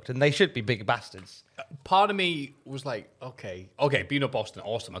they've looked, and they should be big bastards. Part of me was like, okay, beating up Austin,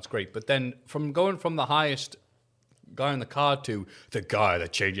 awesome, that's great. But then from going from the highest guy on the card to the guy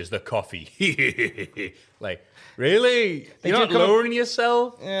that changes the coffee, like, really? You're not lowering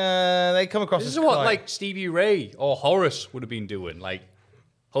yourself? They come across This as is what quite- like Stevie Ray or Horace would have been doing. Like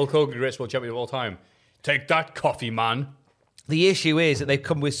Hulk Hogan, greatest world champion of all time. Take that, coffee man. The issue is that they've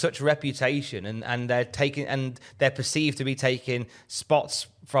come with such reputation, and they're perceived to be taking spots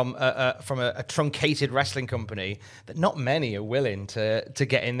from a truncated wrestling company that not many are willing to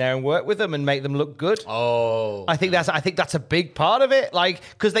get in there and work with them and make them look good. Oh, I think that's a big part of it. Like,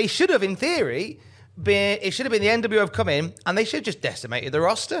 because they should have, in theory, it should have been the NWO have come in and they should have just decimated the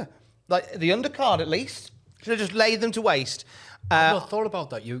roster, like the undercard at least. Should have just laid them to waste. I've not thought about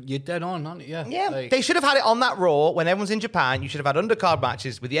that. You're dead on, aren't you? Yeah, they should have had it on that Raw when everyone's in Japan. You should have had undercard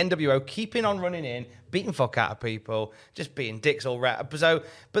matches with the NWO keeping on running in, beating fuck out of people, just being dicks all right.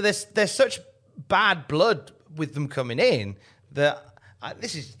 But there's such bad blood with them coming in that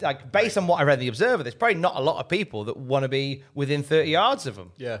this is like based on what I read in the Observer. There's probably not a lot of people that want to be within 30 yards of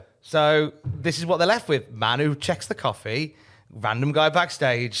them. Yeah. So this is what they're left with: man who checks the coffee, random guy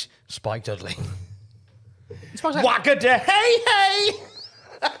backstage, Spike Dudley. Whack-a-day, hey!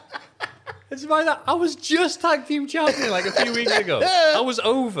 It's by that. I was just tag team champion like a few weeks ago. I was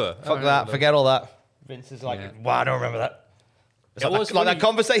over. Fuck that. Forget all that. Vince is like, wow, I don't remember that. It's like that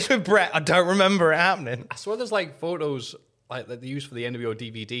conversation with Brett. I don't remember it happening. I swear there's like photos like that they use for the NWO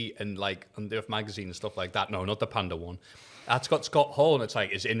DVD and like on the Earth magazine and stuff like that. No, not the Panda one. That's got Scott Hall and it's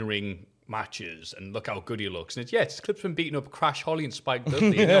like his in-ring matches and look how good he looks. And it's clips from beating up Crash Holly and Spike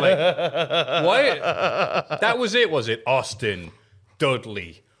Dudley. And you're like, what? That was it, was it? Austin,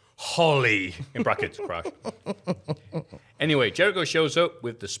 Dudley, Holly, in brackets, Crash. Anyway, Jericho shows up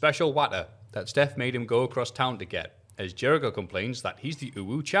with the special water that Steph made him go across town to get, as Jericho complains that he's the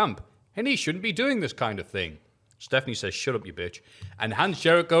Uwu champ and he shouldn't be doing this kind of thing. Stephanie says, shut up, you bitch, and hands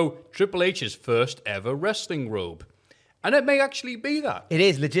Jericho Triple H's first ever wrestling robe. And it may actually be that. It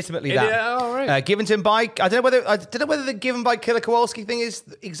is legitimately that. Yeah, all right. Given to him by, I don't know whether the given by Killer Kowalski thing is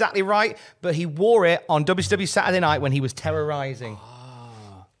exactly right, but he wore it on WCW Saturday Night when he was terrorizing.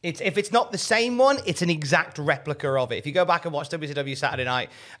 If it's not the same one, it's an exact replica of it. If you go back and watch WCW Saturday Night,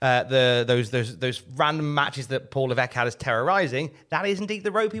 those random matches that Paul Levesque had as terrorizing, that is indeed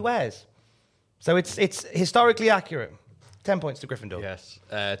the robe he wears. So it's historically accurate. 10 points to Gryffindor. Yes.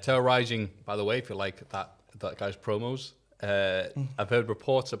 Terrorizing, by the way, if you like that guy's promos. I've heard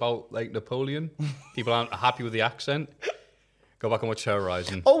reports about like Napoleon. People aren't happy with the accent. Go back and watch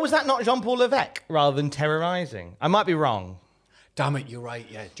Terrorizing. Oh, was that not Jean-Paul Levesque rather than terrorizing? I might be wrong. Damn it, you're right.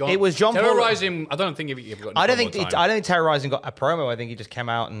 Yeah, it was Jean-Paul. Terrorizing. I don't think you've got. I don't think Terrorizing got a promo. I think he just came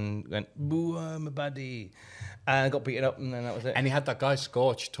out and went, "Boo, I'm a baddie," and got beaten up, and then that was it. And he had that guy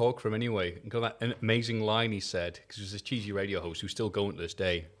Scorch talk for him anyway. And got that amazing line he said because he was this cheesy radio host who's still going to this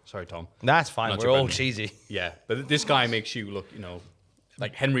day. Sorry, Tom. That's fine. We're all cheesy. Yeah, but this guy makes you look,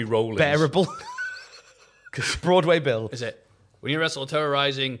 like Henry Rollins. Bearable. Broadway Bill. Is it? When you wrestle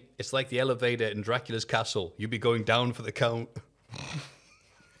Terrorizing, it's like the elevator in Dracula's castle. You'd be going down for the count.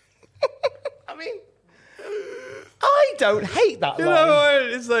 I mean, I don't hate that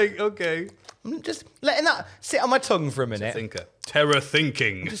line. It's like, okay. I'm just letting that sit on my tongue for a minute. It's a thinker. Terror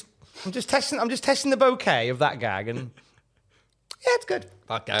thinking. I'm just testing the bouquet of that gag, and yeah, it's good.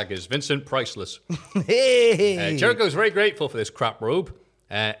 That gag is Vincent Priceless. Hey. Jericho's very grateful for this crap robe.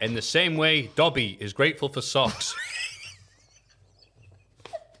 In the same way, Dobby is grateful for socks.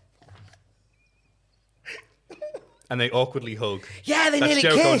 And they awkwardly hug. Yeah, they that's nearly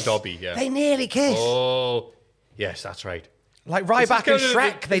Jericho kiss. And Dobby, yeah. They nearly kiss. Oh, yes, that's right. Like Ryback and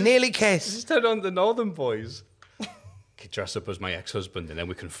Shrek, they nearly kiss. This is turned on the Northern Boys. Dress up as my ex-husband and then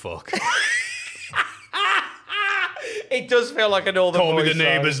we can fuck. It does feel like a Northern Boys Call me the song.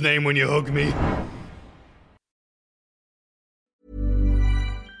 neighbour's name when you hug me.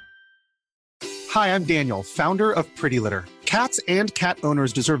 Hi, I'm Daniel, founder of Pretty Litter. Cats and cat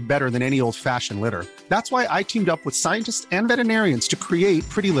owners deserve better than any old-fashioned litter. That's why I teamed up with scientists and veterinarians to create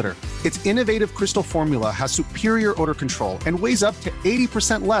Pretty Litter. Its innovative crystal formula has superior odor control and weighs up to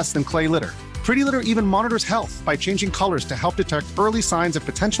 80% less than clay litter. Pretty Litter even monitors health by changing colors to help detect early signs of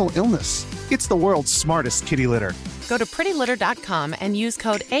potential illness. It's the world's smartest kitty litter. Go to prettylitter.com and use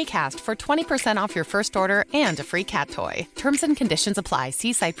code ACAST for 20% off your first order and a free cat toy. Terms and conditions apply.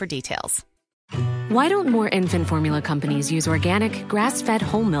 See site for details. Why don't more infant formula companies use organic, grass-fed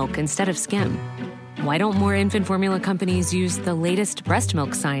whole milk instead of skim? Why don't more infant formula companies use the latest breast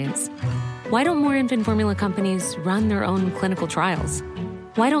milk science? Why don't more infant formula companies run their own clinical trials?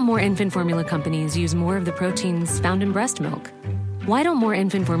 Why don't more infant formula companies use more of the proteins found in breast milk? Why don't more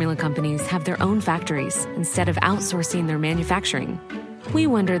infant formula companies have their own factories instead of outsourcing their manufacturing? We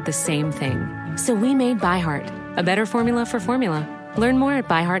wondered the same thing. So we made ByHeart, a better formula for formula. Learn more at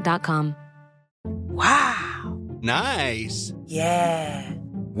byheart.com. Wow. Nice. Yeah.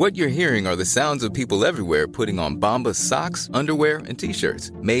 What you're hearing are the sounds of people everywhere putting on Bombas socks, underwear, and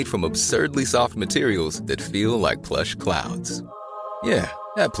T-shirts made from absurdly soft materials that feel like plush clouds. Yeah,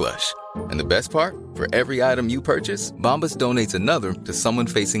 that plush. And the best part? For every item you purchase, Bombas donates another to someone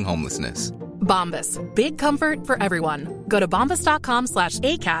facing homelessness. Bombas. Big comfort for everyone. Go to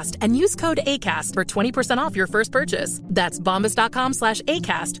bombas.com/ACAST and use code ACAST for 20% off your first purchase. That's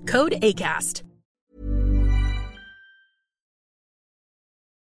bombas.com/ACAST. Code ACAST.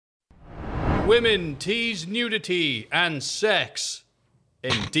 Women tease nudity and sex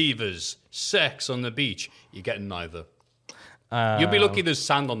in Divas. Sex on the beach. You're getting neither. You'll be lucky there's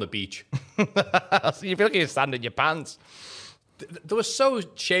sand on the beach. You'll be lucky there's sand in your pants. They were so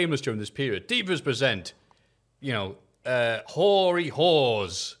shameless during this period. Divas present, hoary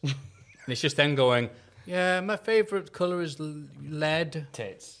whores. And it's just them going, yeah, my favourite colour is lead.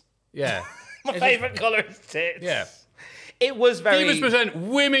 Tits. Yeah. My favourite colour is tits. Yeah. It was very... Divas present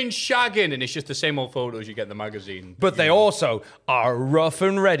women shagging, and it's just the same old photos you get in the magazine. But they also are rough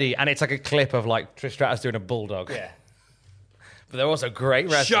and ready, and it's like a clip of like Trish Stratus doing a bulldog. Yeah. But they're also great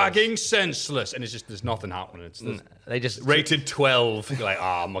wrestlers. Shagging senseless, and it's just there's nothing happening. It's they just rated 12. You're like,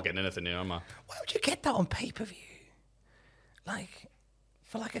 I'm not getting anything here, am I? Why would you get that on pay-per-view? Like,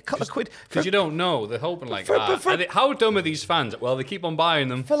 for like a couple of quid. Because you don't know. They're hoping like, how dumb are these fans? Well, they keep on buying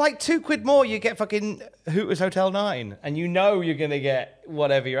them. For like £2 more, you get fucking Hooters Hotel 9, and you know you're going to get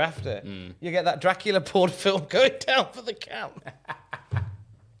whatever you're after. You get that Dracula porn film going down for the count.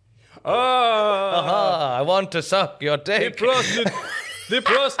 I want to suck your dick. The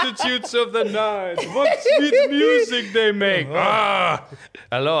prostitutes of the night. What sweet music they make.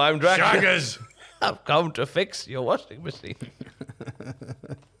 Hello, I'm Dracula. Shaggers. I've come to fix your washing machine.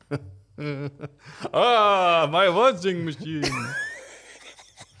 My washing machine.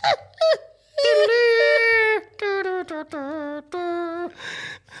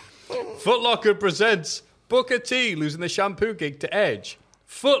 Foot Locker presents Booker T losing the shampoo gig to Edge.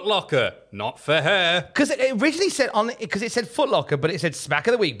 Foot Locker, not for hair. Because it originally said because it said Foot Locker, but it said Smack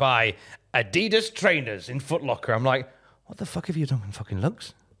of the Week by Adidas trainers in Foot Locker. I'm like, what the fuck have you done with fucking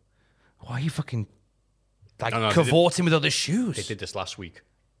looks? Why are you fucking cavorting with other shoes? They did this last week.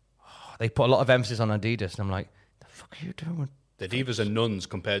 They put a lot of emphasis on Adidas, and I'm like, the fuck are you doing? The divas are nuns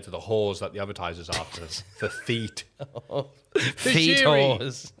compared to the whores that the advertisers are for feet. Feet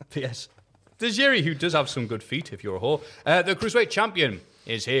whores. Yes. Tajiri, who does have some good feet if you're a whore. The Cruiserweight champion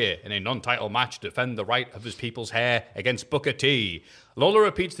is here in a non-title match to defend the right of his people's hair against Booker T. Lawler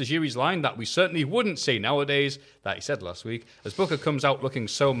repeats Tajiri's line that we certainly wouldn't say nowadays, that he said last week, as Booker comes out looking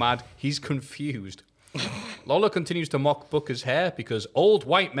so mad, he's confused. Lawler continues to mock Booker's hair because old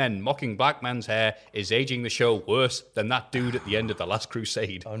white men mocking black man's hair is aging the show worse than that dude at the end of The Last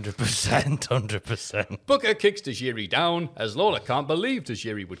Crusade. 100%. Booker kicks Tajiri down as Lawler can't believe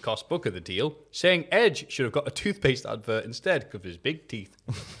Tajiri would cost Booker the deal, saying Edge should have got a toothpaste advert instead because of his big teeth.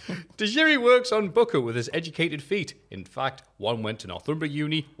 Tajiri works on Booker with his educated feet. In fact, one went to Northumbria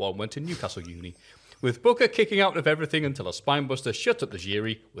Uni, one went to Newcastle Uni. With Booker kicking out of everything until a spinebuster shuts up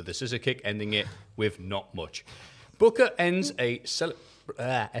Tajiri, with a scissor kick ending it with not much. Booker ends a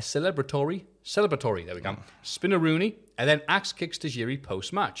celebratory, there we go, spinneroonie, and then axe kicks Tajiri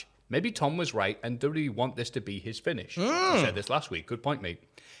post-match. Maybe Tom was right, and WWE want this to be his finish. I said this last week. Good point, mate.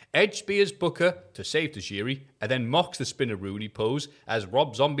 Edge spears Booker to save Tajiri, and then mocks the spinneroonie pose as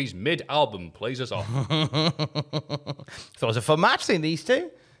Rob Zombie's mid-album plays us off. Thought it was a fun match seeing these two.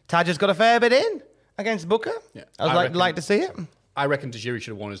 Taja's got a fair bit in against Booker. Yeah. I'd like to see it. I reckon Tajiri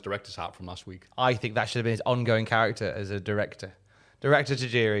should have won his director's hat from last week. I think that should have been his ongoing character as a director. Director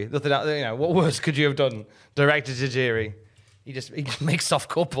Tajiri. Nothing, what worse could you have done? Director Tajiri. He just makes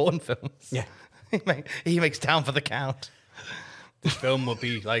softcore porn films. Yeah. he makes Down for the Count. This film will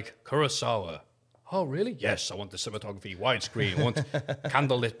be like Kurosawa. Oh, really? Yes, I want the cinematography, widescreen. I want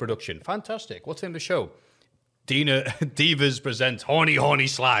candlelit production. Fantastic. What's the name of the show? Divas present Horny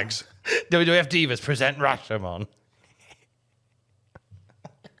Slags. WWF Divas present Rashomon.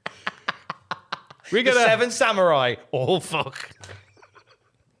 We got the Seven Samurai. Oh, fuck.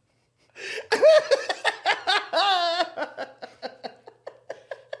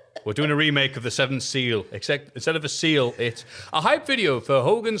 We're doing a remake of the Seventh Seal, except instead of a seal, it's a hype video for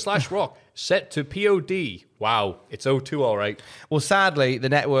Hogan/Rock set to POD. Wow, it's 02, all right. Well, sadly, the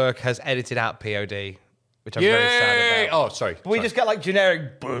network has edited out POD, which I'm very sad about. Oh, sorry. We just get like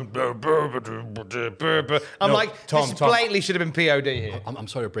generic. I'm like, Tom, this blatantly should have been POD here. I'm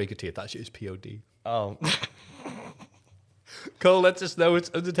sorry to break it to you. That shit is POD. Oh. Cole lets us know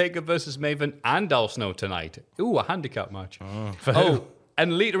it's Undertaker versus Maven and Al Snow tonight. Ooh, a handicap match. For who?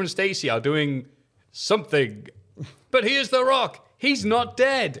 And Lita and Stacey are doing something. But here's The Rock. He's not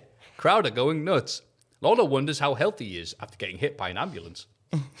dead. Crowd are going nuts. Lorna wonders how healthy he is after getting hit by an ambulance.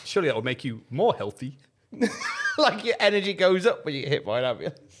 Surely that would make you more healthy. Like your energy goes up when you get hit by an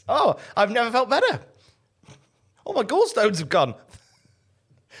ambulance. Oh, I've never felt better. All my gallstones have gone.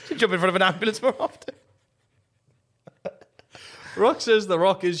 Should jump in front of an ambulance more often. Rock says The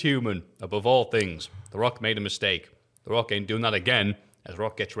Rock is human. Above all things, The Rock made a mistake. The Rock ain't doing that again. As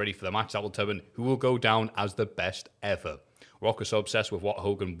Rock gets ready for the match that will determine who will go down as the best ever. Rock was so obsessed with what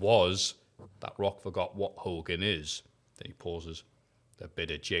Hogan was that Rock forgot what Hogan is. Then he pauses. The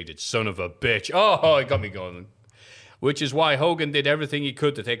bitter, jaded son of a bitch. Oh, it got me going. Which is why Hogan did everything he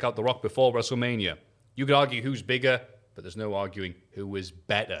could to take out The Rock before WrestleMania. You could argue who's bigger, but there's no arguing who is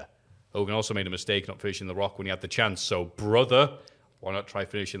better. Hogan also made a mistake not finishing The Rock when he had the chance. So, brother, why not try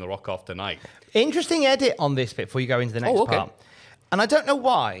finishing The Rock off tonight? Interesting edit on this bit before you go into the next part. And I don't know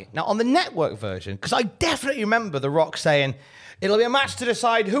why. Now, on the network version, because I definitely remember The Rock saying, it'll be a match to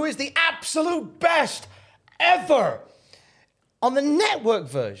decide who is the absolute best ever. On the network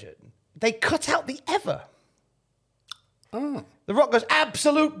version, they cut out the ever. Oh. The Rock goes,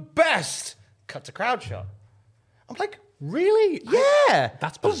 absolute best. Cut to crowd shot. I'm like, really? Yeah.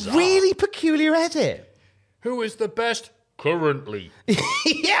 That's bizarre. A really peculiar edit. Who is the best currently?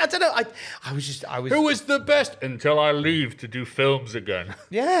 Yeah, I don't know. I was. Who is the best until I leave to do films again?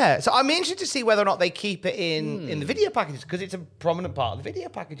 Yeah. So I'm interested to see whether or not they keep it in the video packages, because it's a prominent part of the video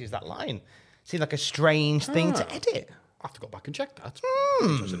packages, that line. Seems like a strange thing to edit. I have to go back and check that.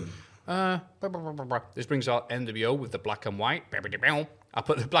 This brings our NWO with the black and white. I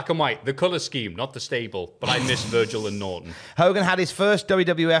put the black and white, the colour scheme, not the stable, but I miss Virgil and Norton. Hogan had his first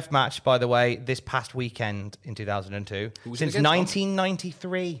WWF match, by the way, this past weekend in 2002. Since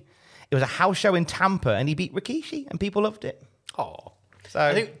 1993. It was a house show in Tampa, and he beat Rikishi, and people loved it. Oh. So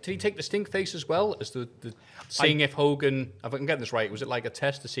I think, did he take the stink face as well as the seeing if Hogan, if I can get this right, was it like a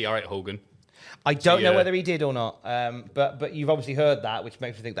test to see, all right, Hogan? I don't know whether he did or not, but you've obviously heard that, which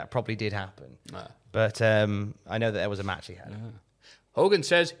makes me think that probably did happen. But I know that there was a match he had. Hogan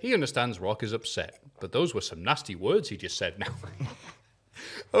says he understands Rock is upset, but those were some nasty words he just said now.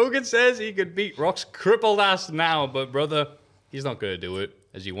 Hogan says he could beat Rock's crippled ass now, but brother, he's not going to do it,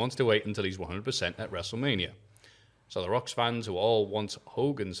 as he wants to wait until he's 100% at WrestleMania. So the Rock's fans, who all want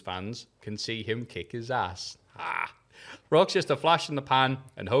Hogan's fans, can see him kick his ass. Rock's just a flash in the pan,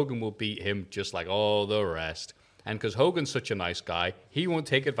 and Hogan will beat him just like all the rest. And because Hogan's such a nice guy, he won't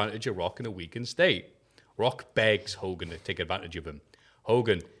take advantage of Rock in a weakened state. Rock begs Hogan to take advantage of him.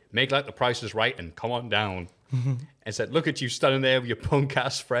 Hogan, make like the Price is Right and come on down. And said, look at you standing there with your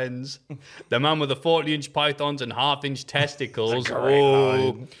punk-ass friends. The man with the 40-inch pythons and half-inch testicles.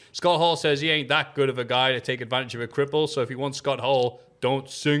 Oh. Scott Hall says he ain't that good of a guy to take advantage of a cripple, so if you want Scott Hall, don't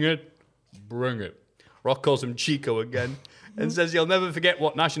sing it, bring it. Rock calls him Chico again and says he'll never forget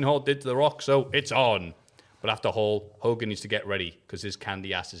what Nash and Hall did to The Rock, so it's on. But after Hall, Hogan needs to get ready because his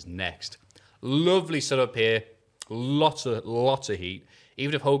candy ass is next. Lovely setup here. Lots of heat.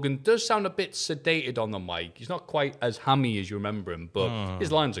 Even if Hogan does sound a bit sedated on the mic, he's not quite as hammy as you remember him, but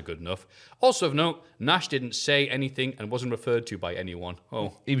his lines are good enough. Also of note, Nash didn't say anything and wasn't referred to by anyone.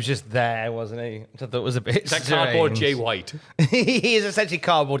 Oh, he was just there, wasn't he? I thought it was a bit strange. Cardboard Jay White. He is essentially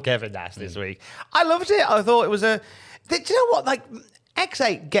cardboard Kevin Nash this week. I loved it. I thought it was a... Do you know what? Like,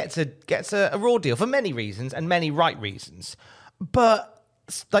 X8 gets a Raw deal for many reasons and many right reasons, but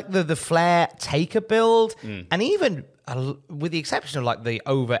like the Flair Taker build, and even with the exception of like the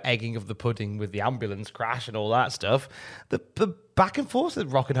over egging of the pudding with the ambulance crash and all that stuff, the back and forth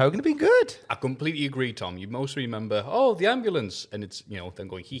with Rock and Hogan have been good. I completely agree, Tom. You mostly remember, the ambulance, and it's them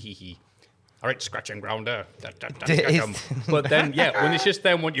going hee hee hee. All right, scratch and grounder. But then, when it's just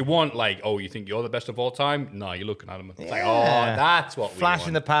then what you want, like, you think you're the best of all time? No, you're looking at them. It's like, that's what we want. Flash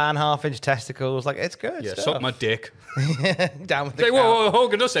in the pan, half-inch testicles. Like, it's good stuff. Suck my dick. Down with the crowd. Whoa,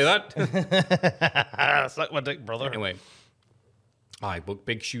 Hogan does say that. Suck my dick, brother. Anyway. I booked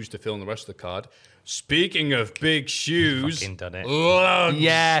big shoes to fill in the rest of the card. Speaking of big shoes, fucking done it.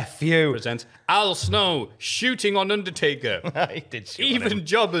 Lugs phew. Presents Al Snow shooting on Undertaker. He did shoot Even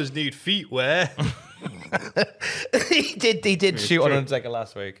jobbers need feet wear. He did shoot on Undertaker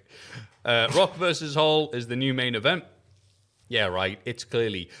last week. Rock versus Hall is the new main event. Yeah, right. It's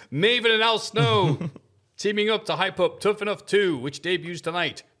clearly Maven and Al Snow teaming up to hype up Tough Enough 2, which debuts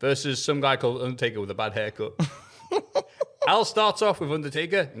tonight, versus some guy called Undertaker with a bad haircut. Al starts off with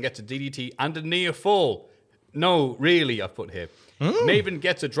Undertaker and gets a DDT and a near fall. No, really, I've put here. Maven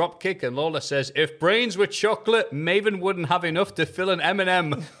gets a drop kick, and Lawler says, if brains were chocolate, Maven wouldn't have enough to fill an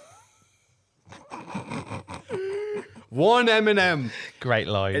M&M. One M&M. Great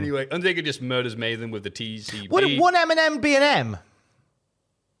line. Anyway, Undertaker just murders Maven with the TCB. Would one M&M be an M?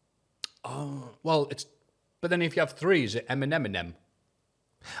 Oh, well, it's... But then if you have three, is it M&M?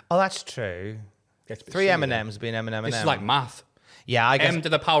 Oh, that's true. Three M&Ms would be an M&M. This is like math. Yeah, I guess... M to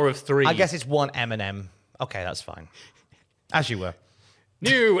the power of 3. I guess it's one M&M. Okay, that's fine. As you were.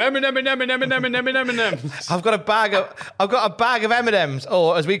 New M&M. I've got a bag of M&Ms,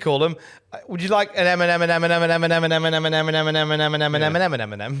 or as we call them. Would you like an M&M?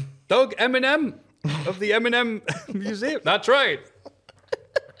 Doug M&M of the M&M Museum. That's right.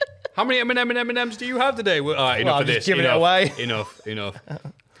 How many M&Ms do you have today? Enough of this. Giving it away. Enough.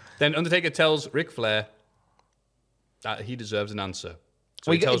 Then Undertaker tells Ric Flair that he deserves an answer.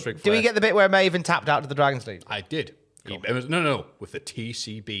 So he tells Ric Flair. Do we get the bit where Maven tapped out to the Dragon Sleep? I did. No. With the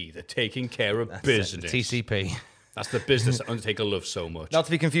TCB, the taking care of business. TCP. That's the business that Undertaker loves so much. Not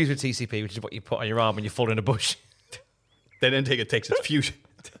to be confused with TCP, which is what you put on your arm when you fall in a bush. Then Undertaker takes a few...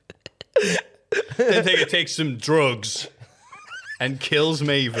 Then Undertaker takes some drugs and kills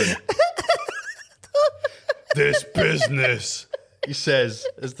Maven. This business, he says,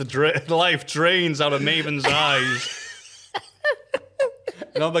 as the life drains out of Maven's eyes.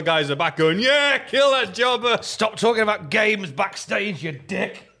 And other guys are back going, yeah, kill that jobber. Stop talking about games backstage, you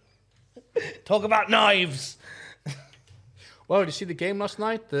dick. Talk about knives. Well, did you see the game last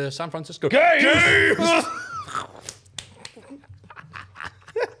night? The San Francisco... Games!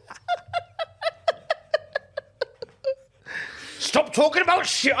 Stop talking about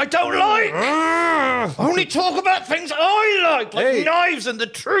shit I don't like. Only talk about things I like knives and the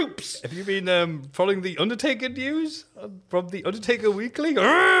troops. Have you been following the Undertaker news from the Undertaker Weekly? Reading.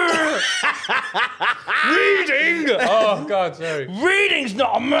 Oh God, sorry. Reading's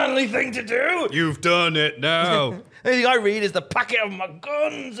not a manly thing to do. You've done it now. The only thing I read is the packet of my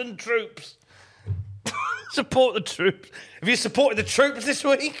guns and troops. Support the troops. Have you supported the troops this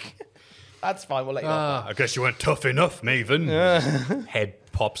week? That's fine, we'll let you off. I guess you weren't tough enough, Maven. Head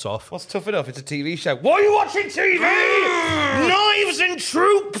pops off. What's tough enough? It's a TV show. Why are you watching TV? Knives and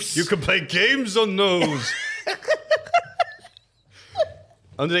troops! You can play games on those.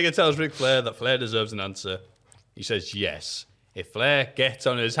 Undertaker tells Ric Flair that Flair deserves an answer. He says yes. If Flair gets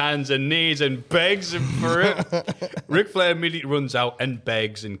on his hands and knees and begs him for it, Ric Flair immediately runs out and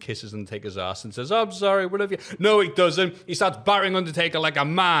begs and kisses Undertaker's ass and says, I'm sorry, whatever. No, he doesn't. He starts battering Undertaker like a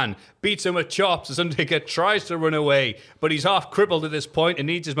man, beats him with chops as Undertaker tries to run away, but he's half crippled at this point and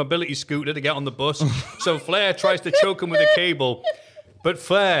needs his mobility scooter to get on the bus. So Flair tries to choke him with a cable. But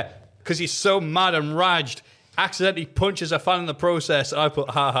Flair, because he's so mad and raged, accidentally punches a fan in the process. I put,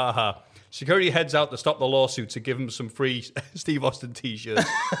 ha, ha, ha. Security heads out to stop the lawsuit to give him some free Steve Austin t-shirts.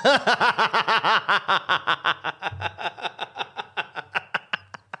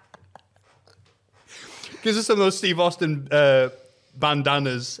 Gives us some of those Steve Austin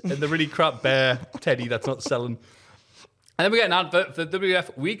bandanas and the really crap bear teddy that's not selling. And then we get an advert for the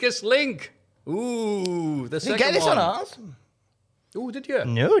WWF Weakest Link. Ooh, the second one. Did you get this on ours? Ooh, did you?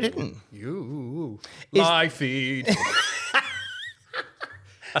 No, I didn't. Live feed.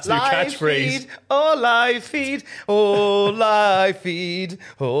 That's a new catchphrase. Feed, oh, live feed, oh, live feed,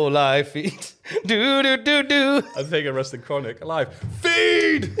 oh, live feed. Do, do, do, do. I'm thinking Wrestling Chronic. Alive.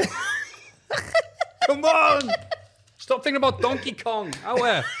 Feed! Come on! Stop thinking about Donkey Kong.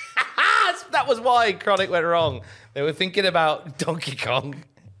 Where? That was why Chronic went wrong. They were thinking about Donkey Kong.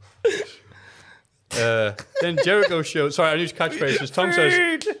 Then Jericho shows... Sorry, our new catchphrase is Tom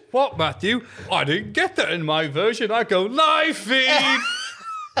says, what, Matthew? I didn't get that in my version. I go, live feed!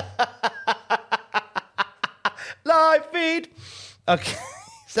 Live feed. Okay,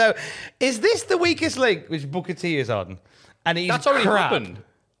 so is this the Weakest Link which Booker T is on? And he's that's already happened.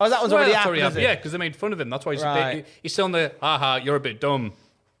 Oh, that one's already happened. Yeah, because they made fun of him. That's why he's still on the you're a bit dumb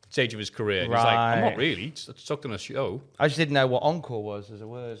stage of his career. And he's like, I'm not really. Just sucked on a show. I just didn't know what encore was as a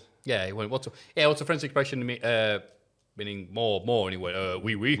word. Yeah, he went, what's a French expression meaning more? And he went,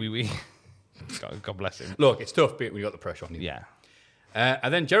 oui. Oui, oui. God bless him. Look, it's tough when you got the pressure on you. Yeah.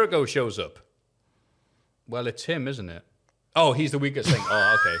 And then Jericho shows up. Well, it's him, isn't it? Oh, he's the Weakest Link.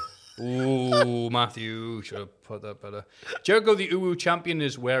 Oh, okay. Ooh, Matthew, should have put that better. Jericho, the Uwu champion,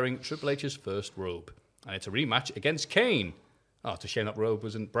 is wearing Triple H's first robe. And it's a rematch against Kane. Oh, it's a shame that robe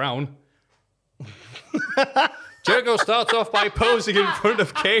wasn't brown. Jericho starts off by posing in front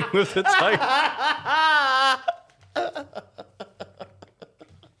of Kane with the title.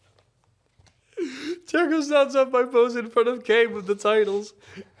 Jericho starts off by posing in front of Kane with the titles.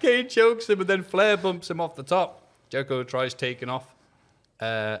 Kane chokes him and then Flair bumps him off the top. Jericho tries taking off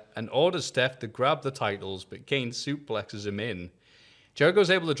and orders Steph to grab the titles, but Kane suplexes him in.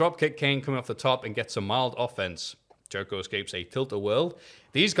 Jericho's able to dropkick Kane coming off the top and get some mild offense. Jericho escapes a tilt-a-whirl.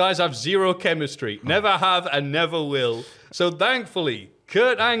 These guys have zero chemistry. Never have and never will. So thankfully,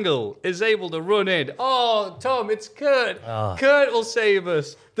 Kurt Angle is able to run in. Oh, Tom, it's Kurt. Kurt will save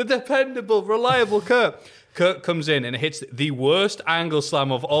us. The dependable, reliable Kurt. Kurt comes in and hits the worst Angle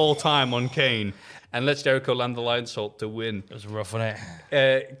slam of all time on Kane and lets Jericho land the lion salt to win. It was rough, wasn't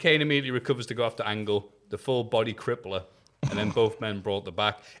it? Kane immediately recovers to go after Angle, the full body crippler, and then both men brought the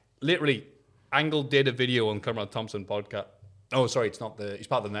back. Literally, Angle did a video on Cameron Thompson podcast. Oh, sorry, it's not he's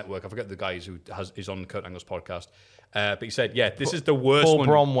part of the network. I forget the guy who is on Kurt Angle's podcast. But he said, yeah, this is the worst Paul one.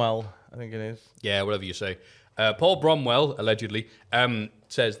 Bromwell, I think it is. Yeah, whatever you say. Paul Bromwell, allegedly,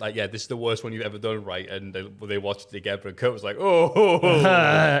 says, like, yeah, this is the worst one you've ever done, right? And they watched it together, and Kurt was like,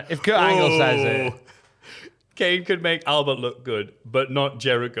 if Kurt Angle says it. Kane could make Albert look good, but not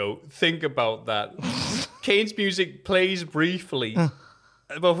Jericho. Think about that. Kane's music plays briefly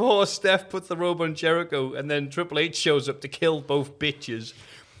before Steph puts the robe on Jericho, and then Triple H shows up to kill both bitches.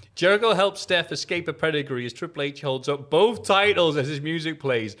 Jericho helps Steph escape a pedigree as Triple H holds up both titles as his music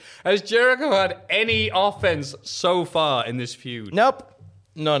plays. Has Jericho had any offense so far in this feud? Nope,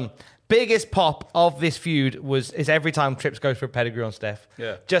 none. Biggest pop of this feud is every time Trips goes for a pedigree on Steph.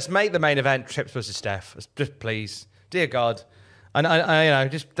 Yeah. Just make the main event Trips versus Steph. Just please, dear God, and I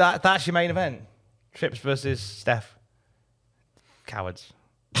just that's your main event. Trips versus Steph. Cowards.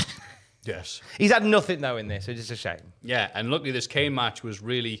 Yes. He's had nothing, though, in this. It's just a shame. Yeah, and luckily this Kane match was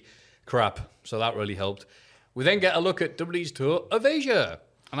really crap, so that really helped. We then get a look at WWE's tour of Asia.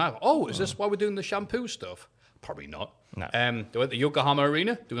 And is this why we're doing the shampoo stuff? Probably not. No. They went to Yokohama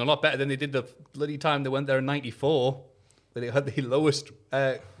Arena, doing a lot better than they did the bloody time they went there in 94. They had the lowest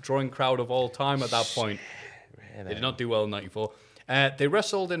drawing crowd of all time at that point. Really? They did not do well in 94. They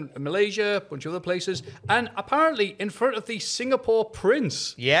wrestled in Malaysia, a bunch of other places, and apparently in front of the Singapore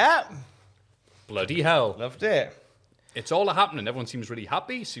Prince. Yeah. Bloody hell. Loved it. It's all happening. Everyone seems really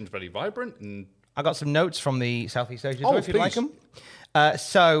happy, seems very vibrant. And I got some notes from the Southeast Asia tour, if you'd like them.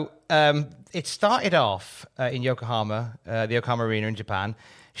 It started off in Yokohama, the Yokohama Arena in Japan.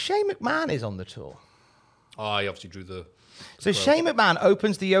 Shane McMahon is on the tour. Oh, he obviously drew the... So Shane McMahon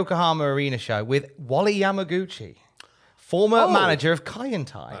opens the Yokohama Arena show with Wally Yamaguchi, former manager of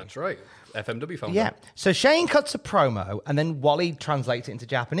Kaientai. That's right. FMW founder. Yeah. So Shane cuts a promo, and then Wally translates it into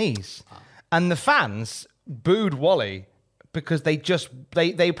Japanese. And the fans booed Wally because they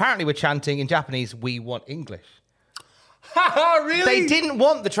apparently were chanting in Japanese, "We want English." Really? They didn't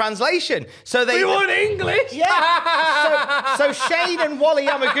want the translation. So we want English? Yeah. So Shane and Wally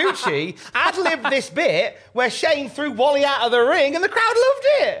Yamaguchi ad-libbed this bit where Shane threw Wally out of the ring and the crowd loved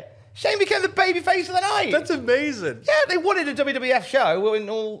it. Shane became the babyface of the night. That's amazing. Yeah, they wanted a WWF show in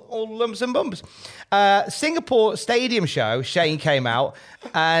all lumps and bumps. Singapore Stadium show, Shane came out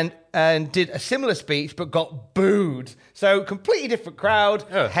and did a similar speech but got booed. So completely different crowd.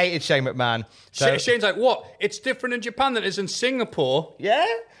 Yeah. Hated Shane McMahon. So, Shane's like, what? It's different in Japan than it is in Singapore. Yeah?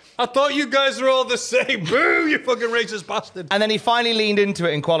 I thought you guys were all the same. Boo, you fucking racist bastard. And then he finally leaned into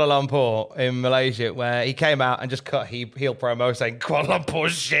it in Kuala Lumpur in Malaysia, where he came out and just cut heel promo saying Kuala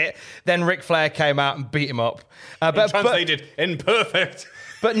Lumpur's shit. Then Ric Flair came out and beat him up. Translated imperfect.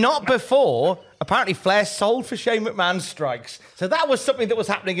 But not before. Apparently Flair sold for Shane McMahon's strikes. So that was something that was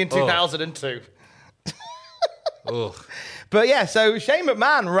happening in 2002. Ugh. But yeah, so Shane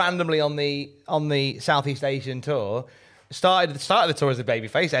McMahon randomly on the Southeast Asian tour started the tour as a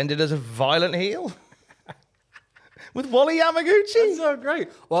babyface, ended as a violent heel with Wally Yamaguchi. That's so great.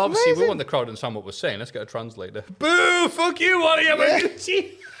 Well, obviously we want the crowd to understand what we're saying. Let's get a translator. Boo! Fuck you, Wally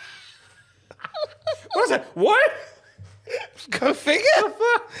Yamaguchi. Yeah. What is it? What? Go figure.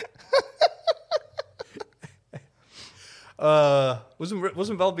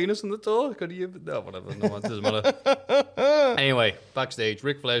 Wasn't Val Venus on the tour? Could you? No, whatever. No, it doesn't matter. Anyway, backstage,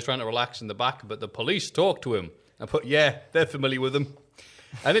 Ric Flair's trying to relax in the back, but the police talk to him and they're familiar with him.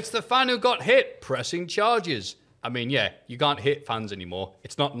 And it's the fan who got hit pressing charges. I mean, yeah, you can't hit fans anymore.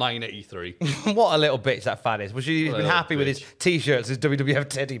 It's not 1983. What a little bitch that fan is. Was he been happy with his T-shirts, his WWF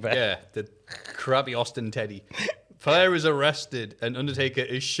teddy bear? Yeah, the crappy Austin teddy. Flair is arrested and Undertaker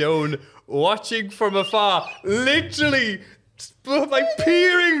is shown watching from afar, literally like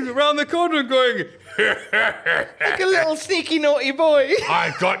peering around the corner and going, Like a little sneaky naughty boy.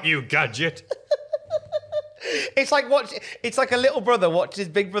 I got you, gadget. It's like a little brother watches his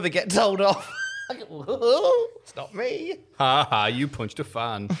big brother get told off. Like, it's not me. Ha ha, you punched a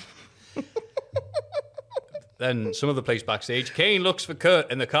fan. Then some other place backstage, Kane looks for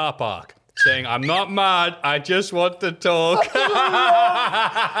Kurt in the car park, saying, I'm not mad, I just want to talk.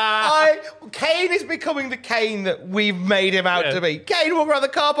 Kane is becoming the Kane that we've made him out to be. Kane walking around the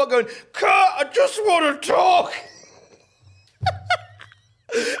car park going, Kurt, I just want to talk.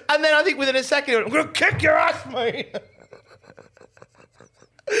 And then I think within a second, I'm going to kick your ass, mate.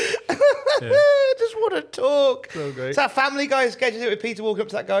 I just want to talk. So great. It's that Family Guy sketch with Peter walking up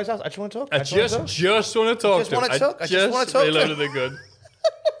to that guy's house. I just want to talk. I just want to talk. I just want to talk. I just want to talk. They loaded the gun.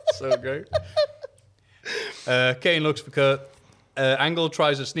 So great. Kane looks for Kurt. Angle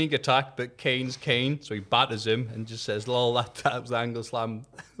tries a sneak attack, but Kane's Kane, so he batters him and just says, lol, that was the Angle Slam.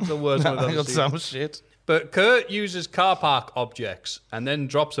 The worst one I've ever seen. Slam shit. But Kurt uses car park objects and then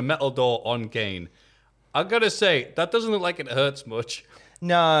drops a metal door on Kane. I gotta say, that doesn't look like it hurts much.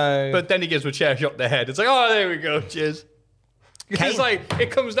 No. But then he gives him a chair shot to the head. It's like, oh, there we go, cheers. It's like,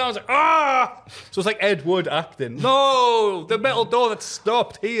 it comes down, it's like, ah! So it's like Ed Wood acting. No, the metal door that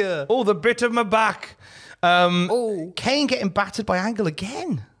stopped here. Oh, the bit of my back. Kane getting battered by Angle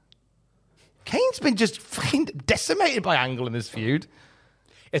again. Kane's been just fucking decimated by Angle in this feud.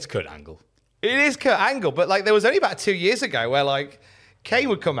 It's Kurt Angle. It is Kurt Angle, but like there was only about 2 years ago where like Kane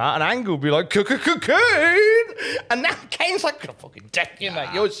would come out and Angle would be like, Kane! And now Kane's like, I'm gonna fucking deck you, mate.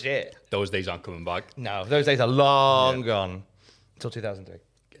 You're shit. Those days aren't coming back. No, those days are long gone. Until 2003.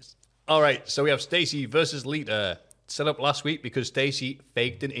 Yes. All right, so we have Stacy versus Lita. Set up last week because Stacy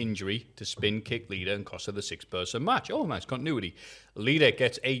faked an injury to spin kick Lita and cost her the 6-person match. Oh, nice continuity. Lita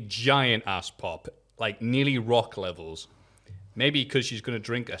gets a giant ass pop, like nearly Rock levels. Maybe because she's going to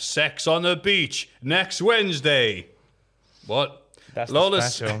drink a Sex on the Beach next Wednesday. What? That's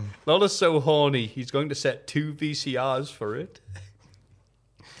Lawler's so horny, he's going to set 2 VCRs for it.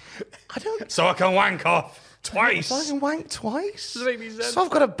 So I can wank off. Twice. So I can wank twice? Doesn't make any sense. So I've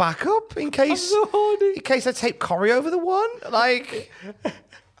got a backup in case I tape Corey over the one. Like, I'm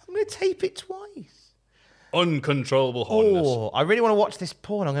going to tape it twice. Uncontrollable horniness. Oh, I really want to watch this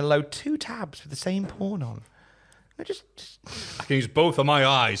porn. I'm going to load 2 tabs with the same porn on. I can use both of my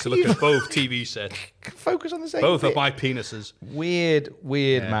eyes to look at both TV sets. Focus on the same Both bit. of my penises. Weird,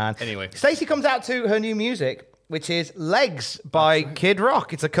 man. Anyway. Stacey comes out to her new music, which is Legs by Kid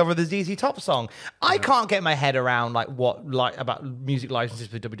Rock. It's a cover of the ZZ Top song. I can't get my head around about music licenses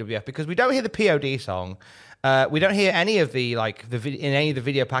for WWF because we don't hear the POD song. We don't hear any of the in any of the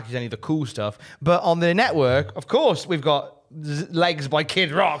video packages, any of the cool stuff. But on the network, of course, we've got Legs by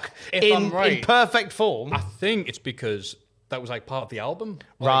Kid Rock in perfect form. I think it's because that was like part of the album.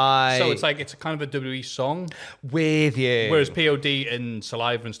 Right. So it's like it's a kind of a WWE song. With you. Whereas POD and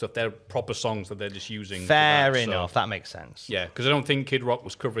Saliva and stuff, they're proper songs that they're just using. Fair enough. That makes sense. Yeah, because I don't think Kid Rock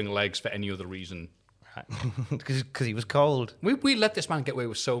was covering Legs for any other reason. Because he was cold. We let this man get away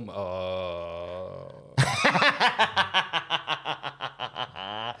with so much.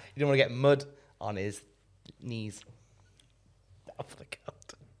 You don't want to get mud on his knees. Down for the count.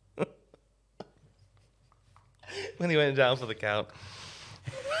 When he went down for the count.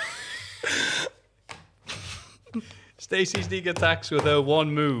 Stacy sneak attacks with her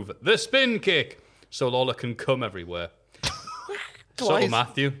one move, the spin kick, so Lawler can come everywhere. So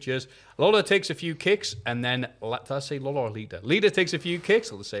Matthew, cheers. Lawler takes a few kicks and then, did I say Lawler or Lita? Lita takes a few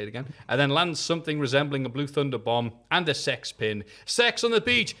kicks, I'll say it again, and then lands something resembling a Blue Thunder bomb and a sex pin. Sex on the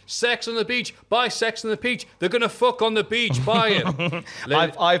beach, buy Sex on the beach. They're going to fuck on the beach, buy it.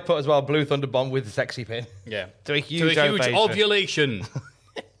 I've put as well Blue Thunder bomb with the sexy pin. Yeah. To a huge ovulation.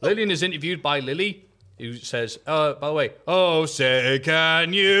 Lillian is interviewed by Lily, who says, by the way, oh, say,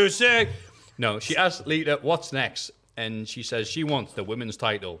 can you say? No, she asks Lita, what's next? And she says she wants the women's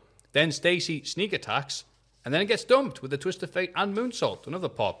title. Then Stacy sneak attacks, and then it gets dumped with a twist of fate and moonsault. Another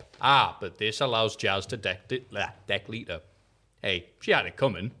pop. But this allows Jazz to deck Lita. Hey, she had it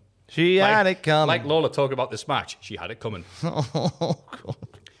coming. She had it coming. Like Lawler talking about this match, she had it coming. Oh, God.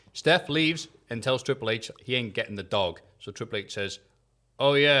 Steph leaves and tells Triple H he ain't getting the dog. So Triple H says,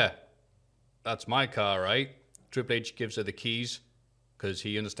 oh yeah, that's my car, right? Triple H gives her the keys because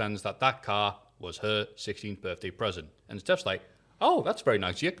he understands that car was her 16th birthday present. And Steph's like, oh, that's very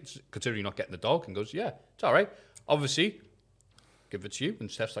nice. Yeah, considering you're not getting the dog. And goes, yeah, it's all right. Obviously, give it to you. And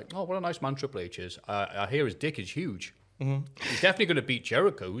Steph's like, oh, what a nice man Triple H is. I hear his dick is huge. Mm-hmm. He's definitely going to beat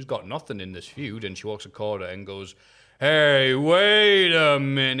Jericho, who's got nothing in this feud. And she walks a corner and goes, hey, wait a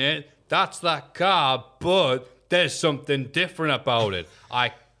minute. That's that car, but there's something different about it.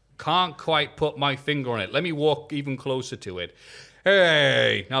 I Can't quite put my finger on it. Let me walk even closer to it.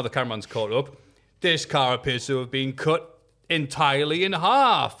 Hey, now the cameraman's caught up. This car appears to have been cut entirely in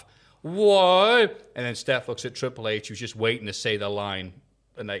half. What? And then Steph looks at Triple H, who's just waiting to say the line.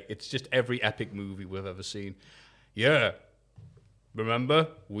 And it's just every epic movie we've ever seen. Yeah. Remember?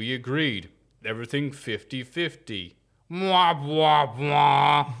 We agreed. Everything 50-50. Mwah, mwah,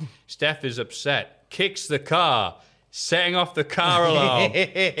 mwah. Steph is upset. Kicks the car. Setting off the car alarm.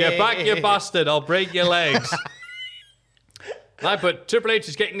 Get back, you bastard. I'll break your legs. But Triple H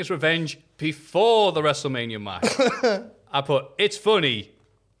is getting his revenge before the WrestleMania match. I put, it's funny,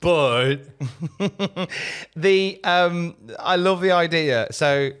 but... I love the idea.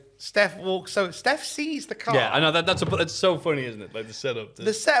 So Steph sees the car. Yeah, I know. That's so funny, isn't it? Like the setup.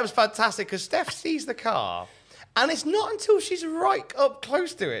 The setup's fantastic because Steph sees the car. And it's not until she's right up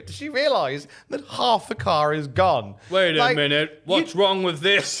close to it does she realise that half the car is gone. Wait a minute. What's wrong with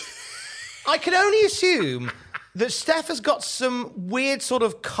this? I can only assume that Steph has got some weird sort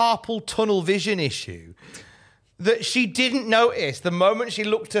of carpal tunnel vision issue that she didn't notice the moment she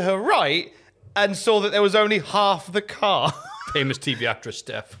looked to her right and saw that there was only half the car. Famous TV actress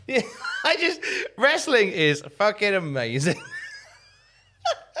Steph. Yeah, wrestling is fucking amazing.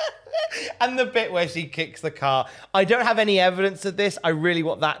 And the bit where she kicks the car. I don't have any evidence of this. I really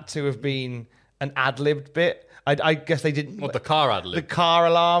want that to have been an ad-libbed bit. I guess they didn't... What, the car ad-lib? The car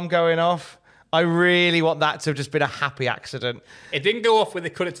alarm going off. I really want that to have just been a happy accident. It didn't go off when they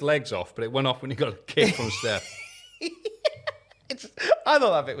cut its legs off, but it went off when he got a kick from Steph. I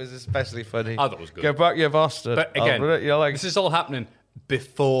thought that bit was especially funny. I thought it was good. Go back, you bastard. But again, this is all happening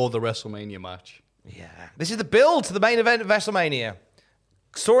before the WrestleMania match. Yeah. This is the build to the main event of WrestleMania.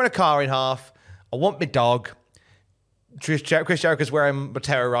 Sawing a car in half. I want my dog. Chris Jericho's wearing a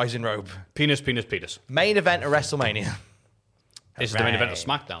terrorizing robe. Penis. Main event of WrestleMania. This is the main event of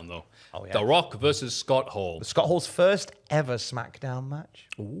SmackDown, though. Oh, yeah. The Rock versus Scott Hall. Scott Hall's first ever SmackDown match.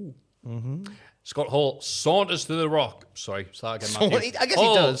 Ooh. Mm-hmm. Scott Hall saunters to the Rock. Sorry, start again, Matthew. I guess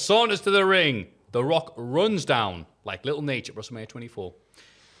he does. Saunters to the ring. The Rock runs down like Little Nate at WrestleMania 24.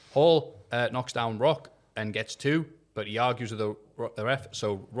 Hall knocks down Rock and gets two, but he argues with the ref.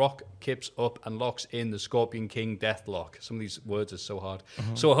 So Rock kips up and locks in the Scorpion King Deathlock. Some of these words are so hard.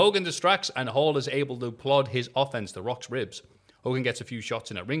 Mm-hmm. So Hogan distracts, and Hall is able to plod his offense to Rock's ribs. Hogan gets a few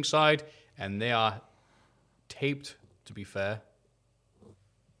shots in at ringside, and they are taped, to be fair.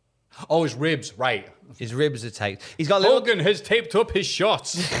 Oh, his ribs, right. His ribs are taped. He's got Hogan has taped up his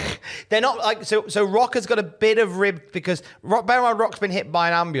shots. They're not like... So Rock has got a bit of rib because... bear in mind, Rock's been hit by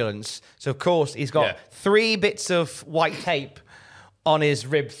an ambulance. So, of course, he's got 3 bits of white tape on his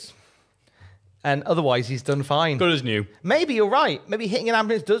ribs. And otherwise, he's done fine. Good as new. Maybe you're right. Maybe hitting an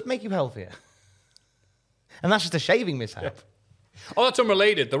ambulance does make you healthier. And that's just a shaving mishap. Yeah. Oh, that's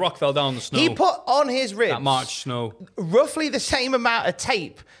unrelated. The Rock fell down the snow. He put on his ribs... That March snow. Roughly the same amount of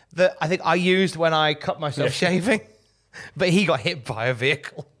tape that I think I used when I cut myself shaving. But he got hit by a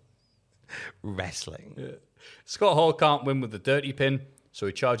vehicle. Wrestling. Yeah. Scott Hall can't win with the dirty pin, so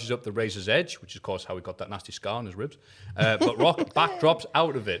he charges up the razor's edge, which is, of course, how he got that nasty scar on his ribs. But Rock backdrops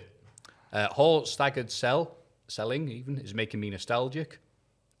out of it. Hall's staggered selling even, is making me nostalgic,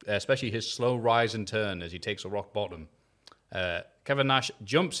 especially his slow rise and turn as he takes a rock bottom. Kevin Nash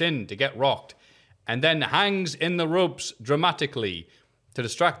jumps in to get rocked and then hangs in the ropes dramatically to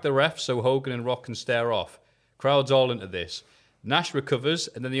distract the ref so Hogan and Rock can stare off. Crowd's all into this. Nash recovers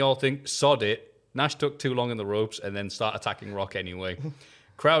and then they all think, sod it. Nash took too long in the ropes and then start attacking Rock anyway.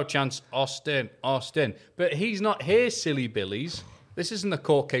 Crowd chants, Austin, Austin. But he's not here, silly billies. This isn't a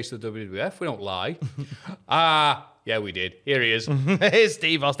court case of the WWF. We don't lie. Yeah, we did. Here he is. Here's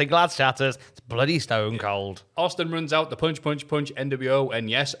Steve Austin. Glass shatters. It's bloody stone cold. Austin runs out the punch, NWO, and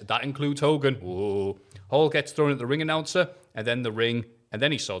yes, that includes Hogan. Whoa. Hall gets thrown at the ring announcer, and then the ring, and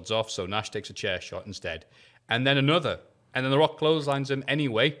then he sods off, so Nash takes a chair shot instead. And then another. And then The Rock clotheslines him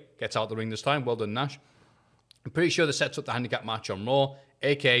anyway. Gets out the ring this time. Well done, Nash. I'm pretty sure this sets up the handicap match on Raw,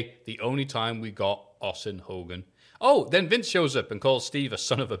 a.k.a. the only time we got Austin Hogan. Oh, then Vince shows up and calls Steve a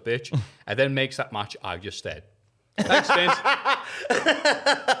son of a bitch, and then makes that match I just said. Thanks, Vince.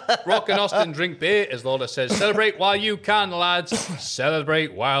 Rock and Austin drink beer as Lawler says, celebrate while you can, lads.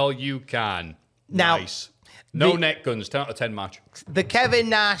 Celebrate while you can. Now, nice. No net guns. 10 out of 10 match. The Kevin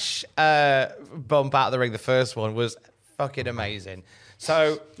Nash bump out of the ring, the first one, was fucking amazing.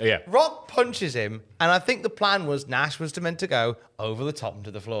 So, Rock punches him, and I think the plan was Nash was meant to go over the top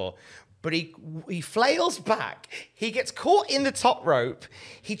into the floor. But he flails back. He gets caught in the top rope.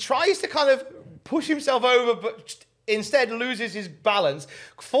 He tries to kind of push himself over, but instead loses his balance,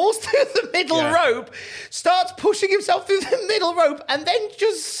 falls through the middle rope, starts pushing himself through the middle rope, and then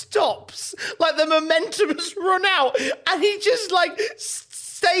just stops. Like the momentum's run out, and he just like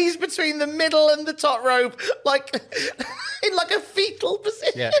stays between the middle and the top rope, like in like a fetal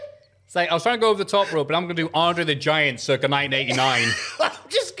position. Yeah. It's like, I was trying to go over the top rope, but I'm going to do Andre the Giant circa 1989. I'm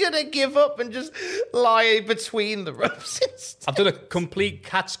just going to give up and just lie between the ropes instead. I've done a complete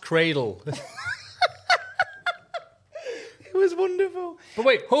cat's cradle. It was wonderful. But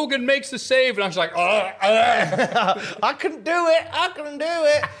wait, Hogan makes the save, and I'm just like, I can do it. I can do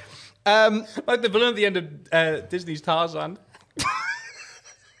it. Like the villain at the end of Disney's Tarzan.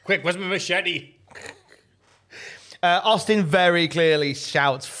 Quick, where's my machete? Austin very clearly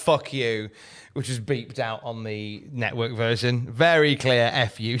shouts, "Fuck you," which is beeped out on the network version. Very clear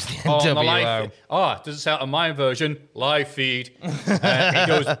F you to the NWO. Does it sound on my version? Live feed. It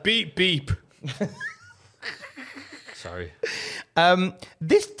goes beep, beep. Sorry.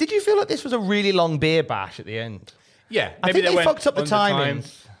 Did you feel like this was a really long beer bash at the end? Yeah. I think they fucked up the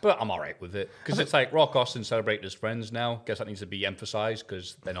timings. But I'm all right with it. Because it's like Rock Austin celebrating as friends now. Guess that needs to be emphasised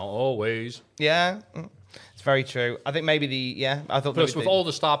because they're not always. Yeah. It's very true. I think maybe I thought... Plus, with all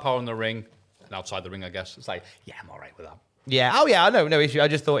the star power in the ring, and outside the ring, I guess, it's like, yeah, I'm all right with that. Yeah. Oh, yeah, no issue. I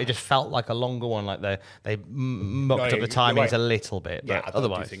just thought it just felt like a longer one, like they mucked up the timings a little bit. But Yeah, I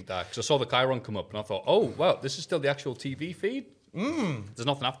do think that. Because I saw the Chiron come up, and I thought, oh, well, this is still the actual TV feed? There's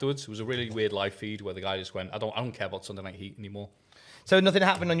nothing afterwards. It was a really weird live feed where the guy just went, I don't care about Sunday Night Heat anymore. So nothing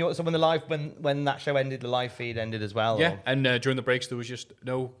happened on your... So when that show ended, the live feed ended as well? Yeah, and during the breaks, there was just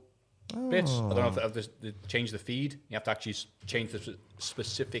no... bits. I don't know if they changed the feed. You have to actually change the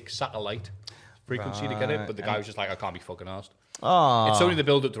specific satellite frequency to get it. But the guy was just like, I can't be fucking asked. It's only the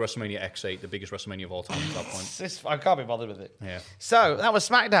build up to WrestleMania X8, the biggest WrestleMania of all time at that point. I can't be bothered with it. Yeah. So that was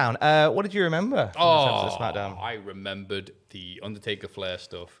SmackDown. What did you remember? SmackDown. I remembered the Undertaker Flair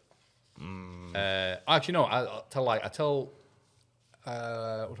stuff. Actually, no. What do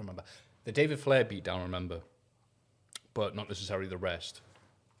I remember? The David Flair beatdown, I remember, but not necessarily the rest.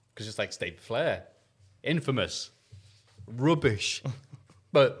 Because it's like David Flair. Infamous. Rubbish.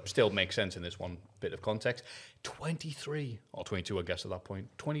 But still makes sense in this one bit of context. 23. Or 22, I guess, at that point.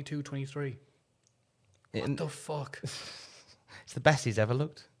 22, 23. What the fuck? It's the best he's ever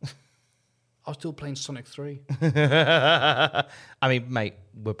looked. I was still playing Sonic 3. I mean, mate,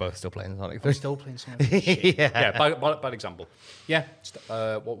 we're both still playing Sonic 3. We're still playing Sonic 3. Shit. Yeah, bad example. Yeah.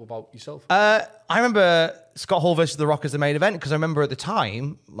 What about yourself? I remember Scott Hall versus The Rock as the main event because I remember at the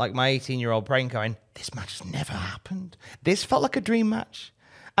time, like my 18-year-old brain going, this match has never happened. This felt like a dream match.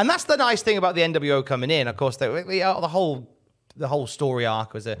 And that's the nice thing about the NWO coming in. Of course, the whole story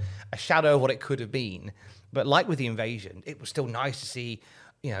arc was a shadow of what it could have been. But like with the invasion, it was still nice to see,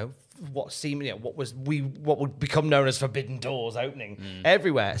 what would become known as Forbidden Doors opening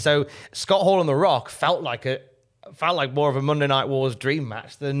everywhere. So Scott Hall and The Rock felt like more of a Monday Night Wars dream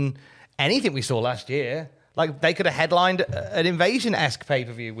match than anything we saw last year. Like they could have headlined an Invasion-esque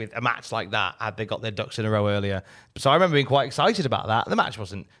pay-per-view with a match like that had they got their ducks in a row earlier. So I remember being quite excited about that. The match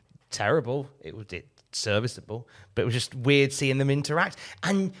wasn't terrible; it was serviceable, but it was just weird seeing them interact.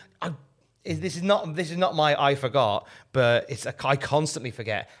 And this is not my I forgot, but I constantly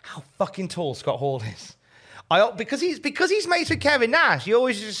forget how fucking tall Scott Hall is. Because he's mates with Kevin Nash, you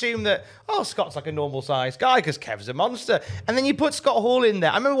always just assume that Scott's like a normal sized guy because Kev's a monster, and then you put Scott Hall in there.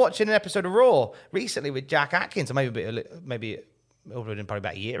 I remember watching an episode of Raw recently with Jack Atkins, or maybe probably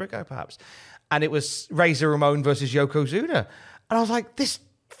about a year ago, perhaps, and it was Razor Ramon versus Yokozuna, and I was like, this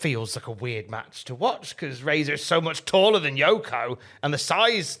feels like a weird match to watch because Razor is so much taller than Yoko, and the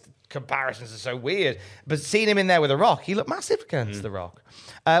size comparisons are so weird. But seeing him in there with The Rock, he looked massive against The Rock.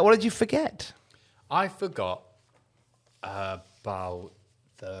 What did you forget? I forgot about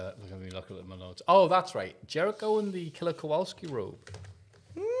the... Let me look at my notes. Oh, that's right. Jericho and the Killer Kowalski robe.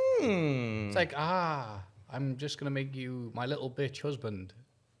 It's like, I'm just going to make you my little bitch husband.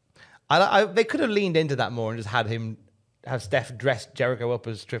 They could have leaned into that more and just have Steph dress Jericho up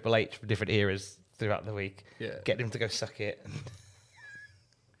as Triple H for different eras throughout the week. Yeah. Get him to go suck it.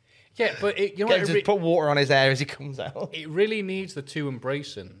 Yeah, but put water on his hair as he comes out. It really needs the two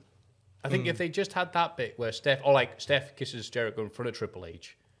embracing. I think if they just had that bit where Steph kisses Jericho in front of Triple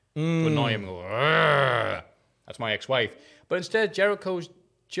H to annoy him, go, that's my ex-wife. But instead, Jericho's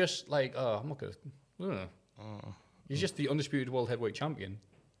just like, I'm not gonna. He's just the undisputed world heavyweight champion.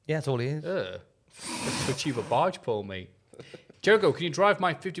 Yeah, that's all he is. To achieve a barge pole, mate. Jericho, can you drive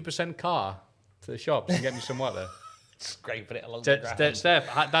my 50% car to the shops and get me some water? Scraping it along the ground.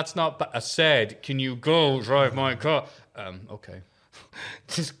 Steph, that's not. I said, can you go drive my car? Okay.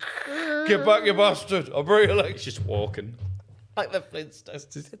 Just get back, you bastard. I'll break your legs. He's just walking. Like the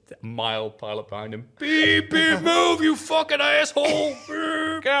Flintstones. A mile pile up behind him. Beep, beep, move, you fucking asshole.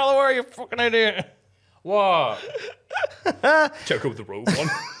 Beep. Get out of the way, you fucking idiot. What? Check out the road one.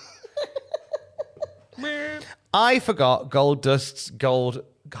 I forgot Gold Dust's gold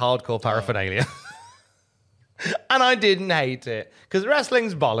hardcore paraphernalia. And I didn't hate it. Because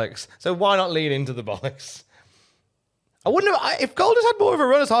wrestling's bollocks. So why not lean into the bollocks? I wouldn't have... If Goldust had more of a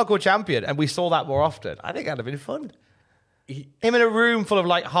run as hardcore champion and we saw that more often, I think that'd have been fun. Him in a room full of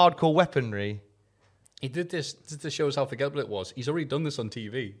like hardcore weaponry. He did this to show us how forgettable it was. He's already done this on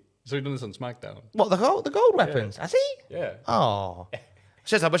TV. He's already done this on SmackDown. What, the gold weapons? Yeah. Has he? Yeah. Oh.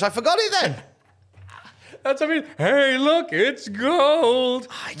 Shows how much I forgot it then. That's, I mean, hey, look, it's gold.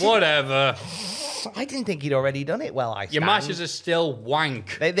 Whatever. I didn't think he'd already done it well, Your matches are still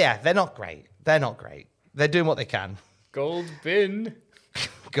wank. They're not great. They're not great. They're doing what they can. Gold bin.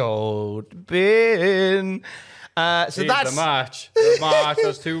 Gold bin. So Here's that's the match. The match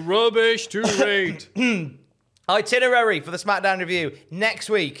was too rubbish to rate. Itinerary for the SmackDown review.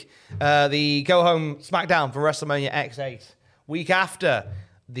 Next week, the go-home SmackDown for WrestleMania X8. Week after,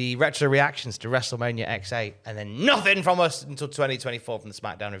 the retro reactions to WrestleMania X8. And then nothing from us until 2024 from the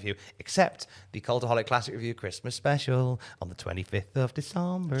SmackDown review, except the Cultaholic Classic Review Christmas special on the 25th of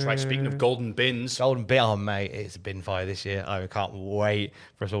December. That's right, speaking of golden bins. Golden bin, oh, mate, it's a bin fire this year. I can't wait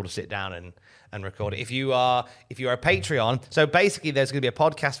for us all to sit down and record it. If you are a Patreon, so basically there's going to be a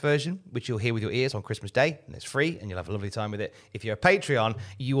podcast version, which you'll hear with your ears on Christmas Day, and it's free, and you'll have a lovely time with it. If you're a Patreon,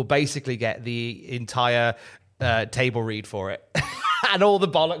 you will basically get the entire table read for it. And all the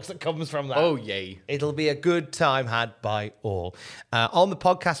bollocks that comes from that. Oh, yay. It'll be a good time had by all. On the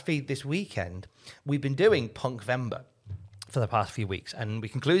podcast feed this weekend, we've been doing Punkvember for the past few weeks, and we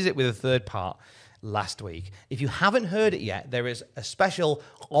concluded it with a third part last week. If you haven't heard it yet, there is a special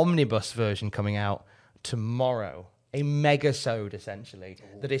omnibus version coming out tomorrow, a mega-sode, essentially,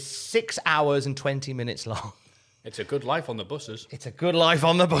 that is 6 hours and 20 minutes long. It's a good life on the buses. It's a good life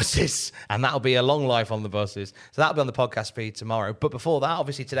on the buses. And that'll be a long life on the buses. So that'll be on the podcast feed tomorrow. But before that,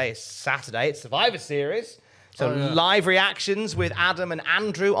 obviously today is Saturday. It's Survivor Series. So live reactions with Adam and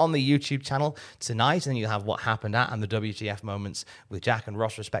Andrew on the YouTube channel tonight. And then you'll have what happened at and the WTF moments with Jack and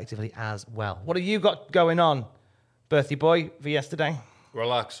Ross, respectively, as well. What have you got going on, birthday boy, for yesterday?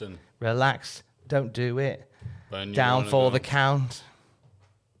 Relaxing. Relax. Don't do it. Down for the count.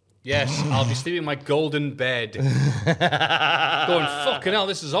 Yes, I'll be sleeping in my golden bed. Going, fucking hell,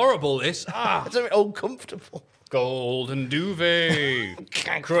 this is horrible, this. It's a bit uncomfortable. Golden duvet.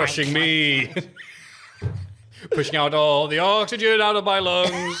 Crushing me. Pushing out all the oxygen out of my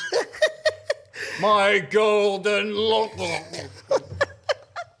lungs. My golden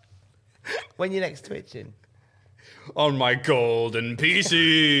When you're next twitching? On my golden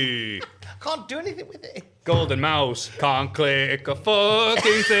PC. Can't do anything with it. Golden mouse. Can't click a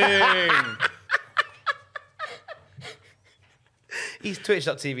fucking thing. He's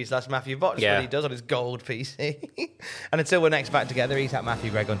twitch.tv/Matthew Botch. What he does on his gold PC. And until we're next back together, he's at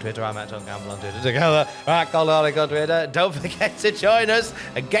Matthew Gregg on Twitter. I'm at John Campbell on Twitter. Together, at Cultaholic on Twitter. Don't forget to join us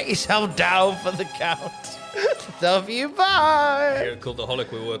and get yourself down for the count. Love you, bye. Here at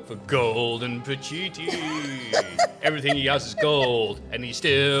Cultaholic, we work for gold and Pachiti. Everything he has is gold, and he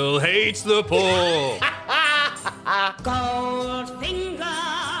still hates the poor. Goldfinger,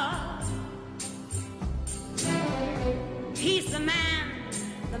 he's the man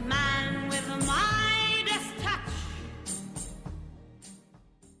with the Midas touch.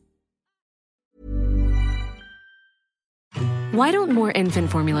 Why don't more infant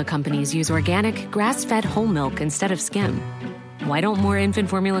formula companies use organic, grass-fed whole milk instead of skim? Why don't more infant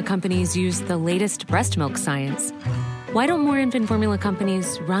formula companies use the latest breast milk science? Why don't more infant formula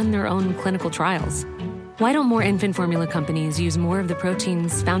companies run their own clinical trials? Why don't more infant formula companies use more of the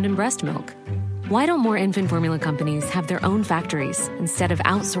proteins found in breast milk? Why don't more infant formula companies have their own factories instead of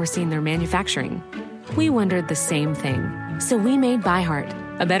outsourcing their manufacturing? We wondered the same thing. So we made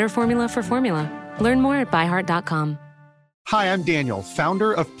ByHeart, a better formula for formula. Learn more at byheart.com. Hi, I'm Daniel,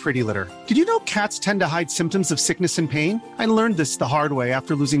 founder of Pretty Litter. Did you know cats tend to hide symptoms of sickness and pain? I learned this the hard way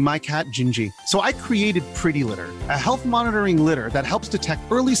after losing my cat, Gingy. So I created Pretty Litter, a health monitoring litter that helps detect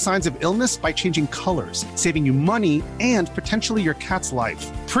early signs of illness by changing colors, saving you money and potentially your cat's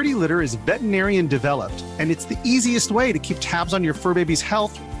life. Pretty Litter is veterinarian developed, and it's the easiest way to keep tabs on your fur baby's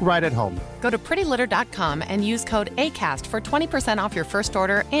health right at home. Go to prettylitter.com and use code ACAST for 20% off your first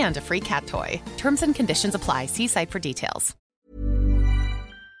order and a free cat toy. Terms and conditions apply. See site for details.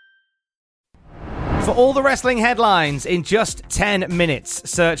 For all the wrestling headlines in just 10 minutes,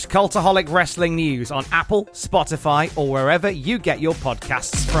 search Cultaholic Wrestling News on Apple, Spotify, or wherever you get your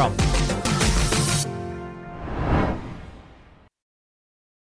podcasts from.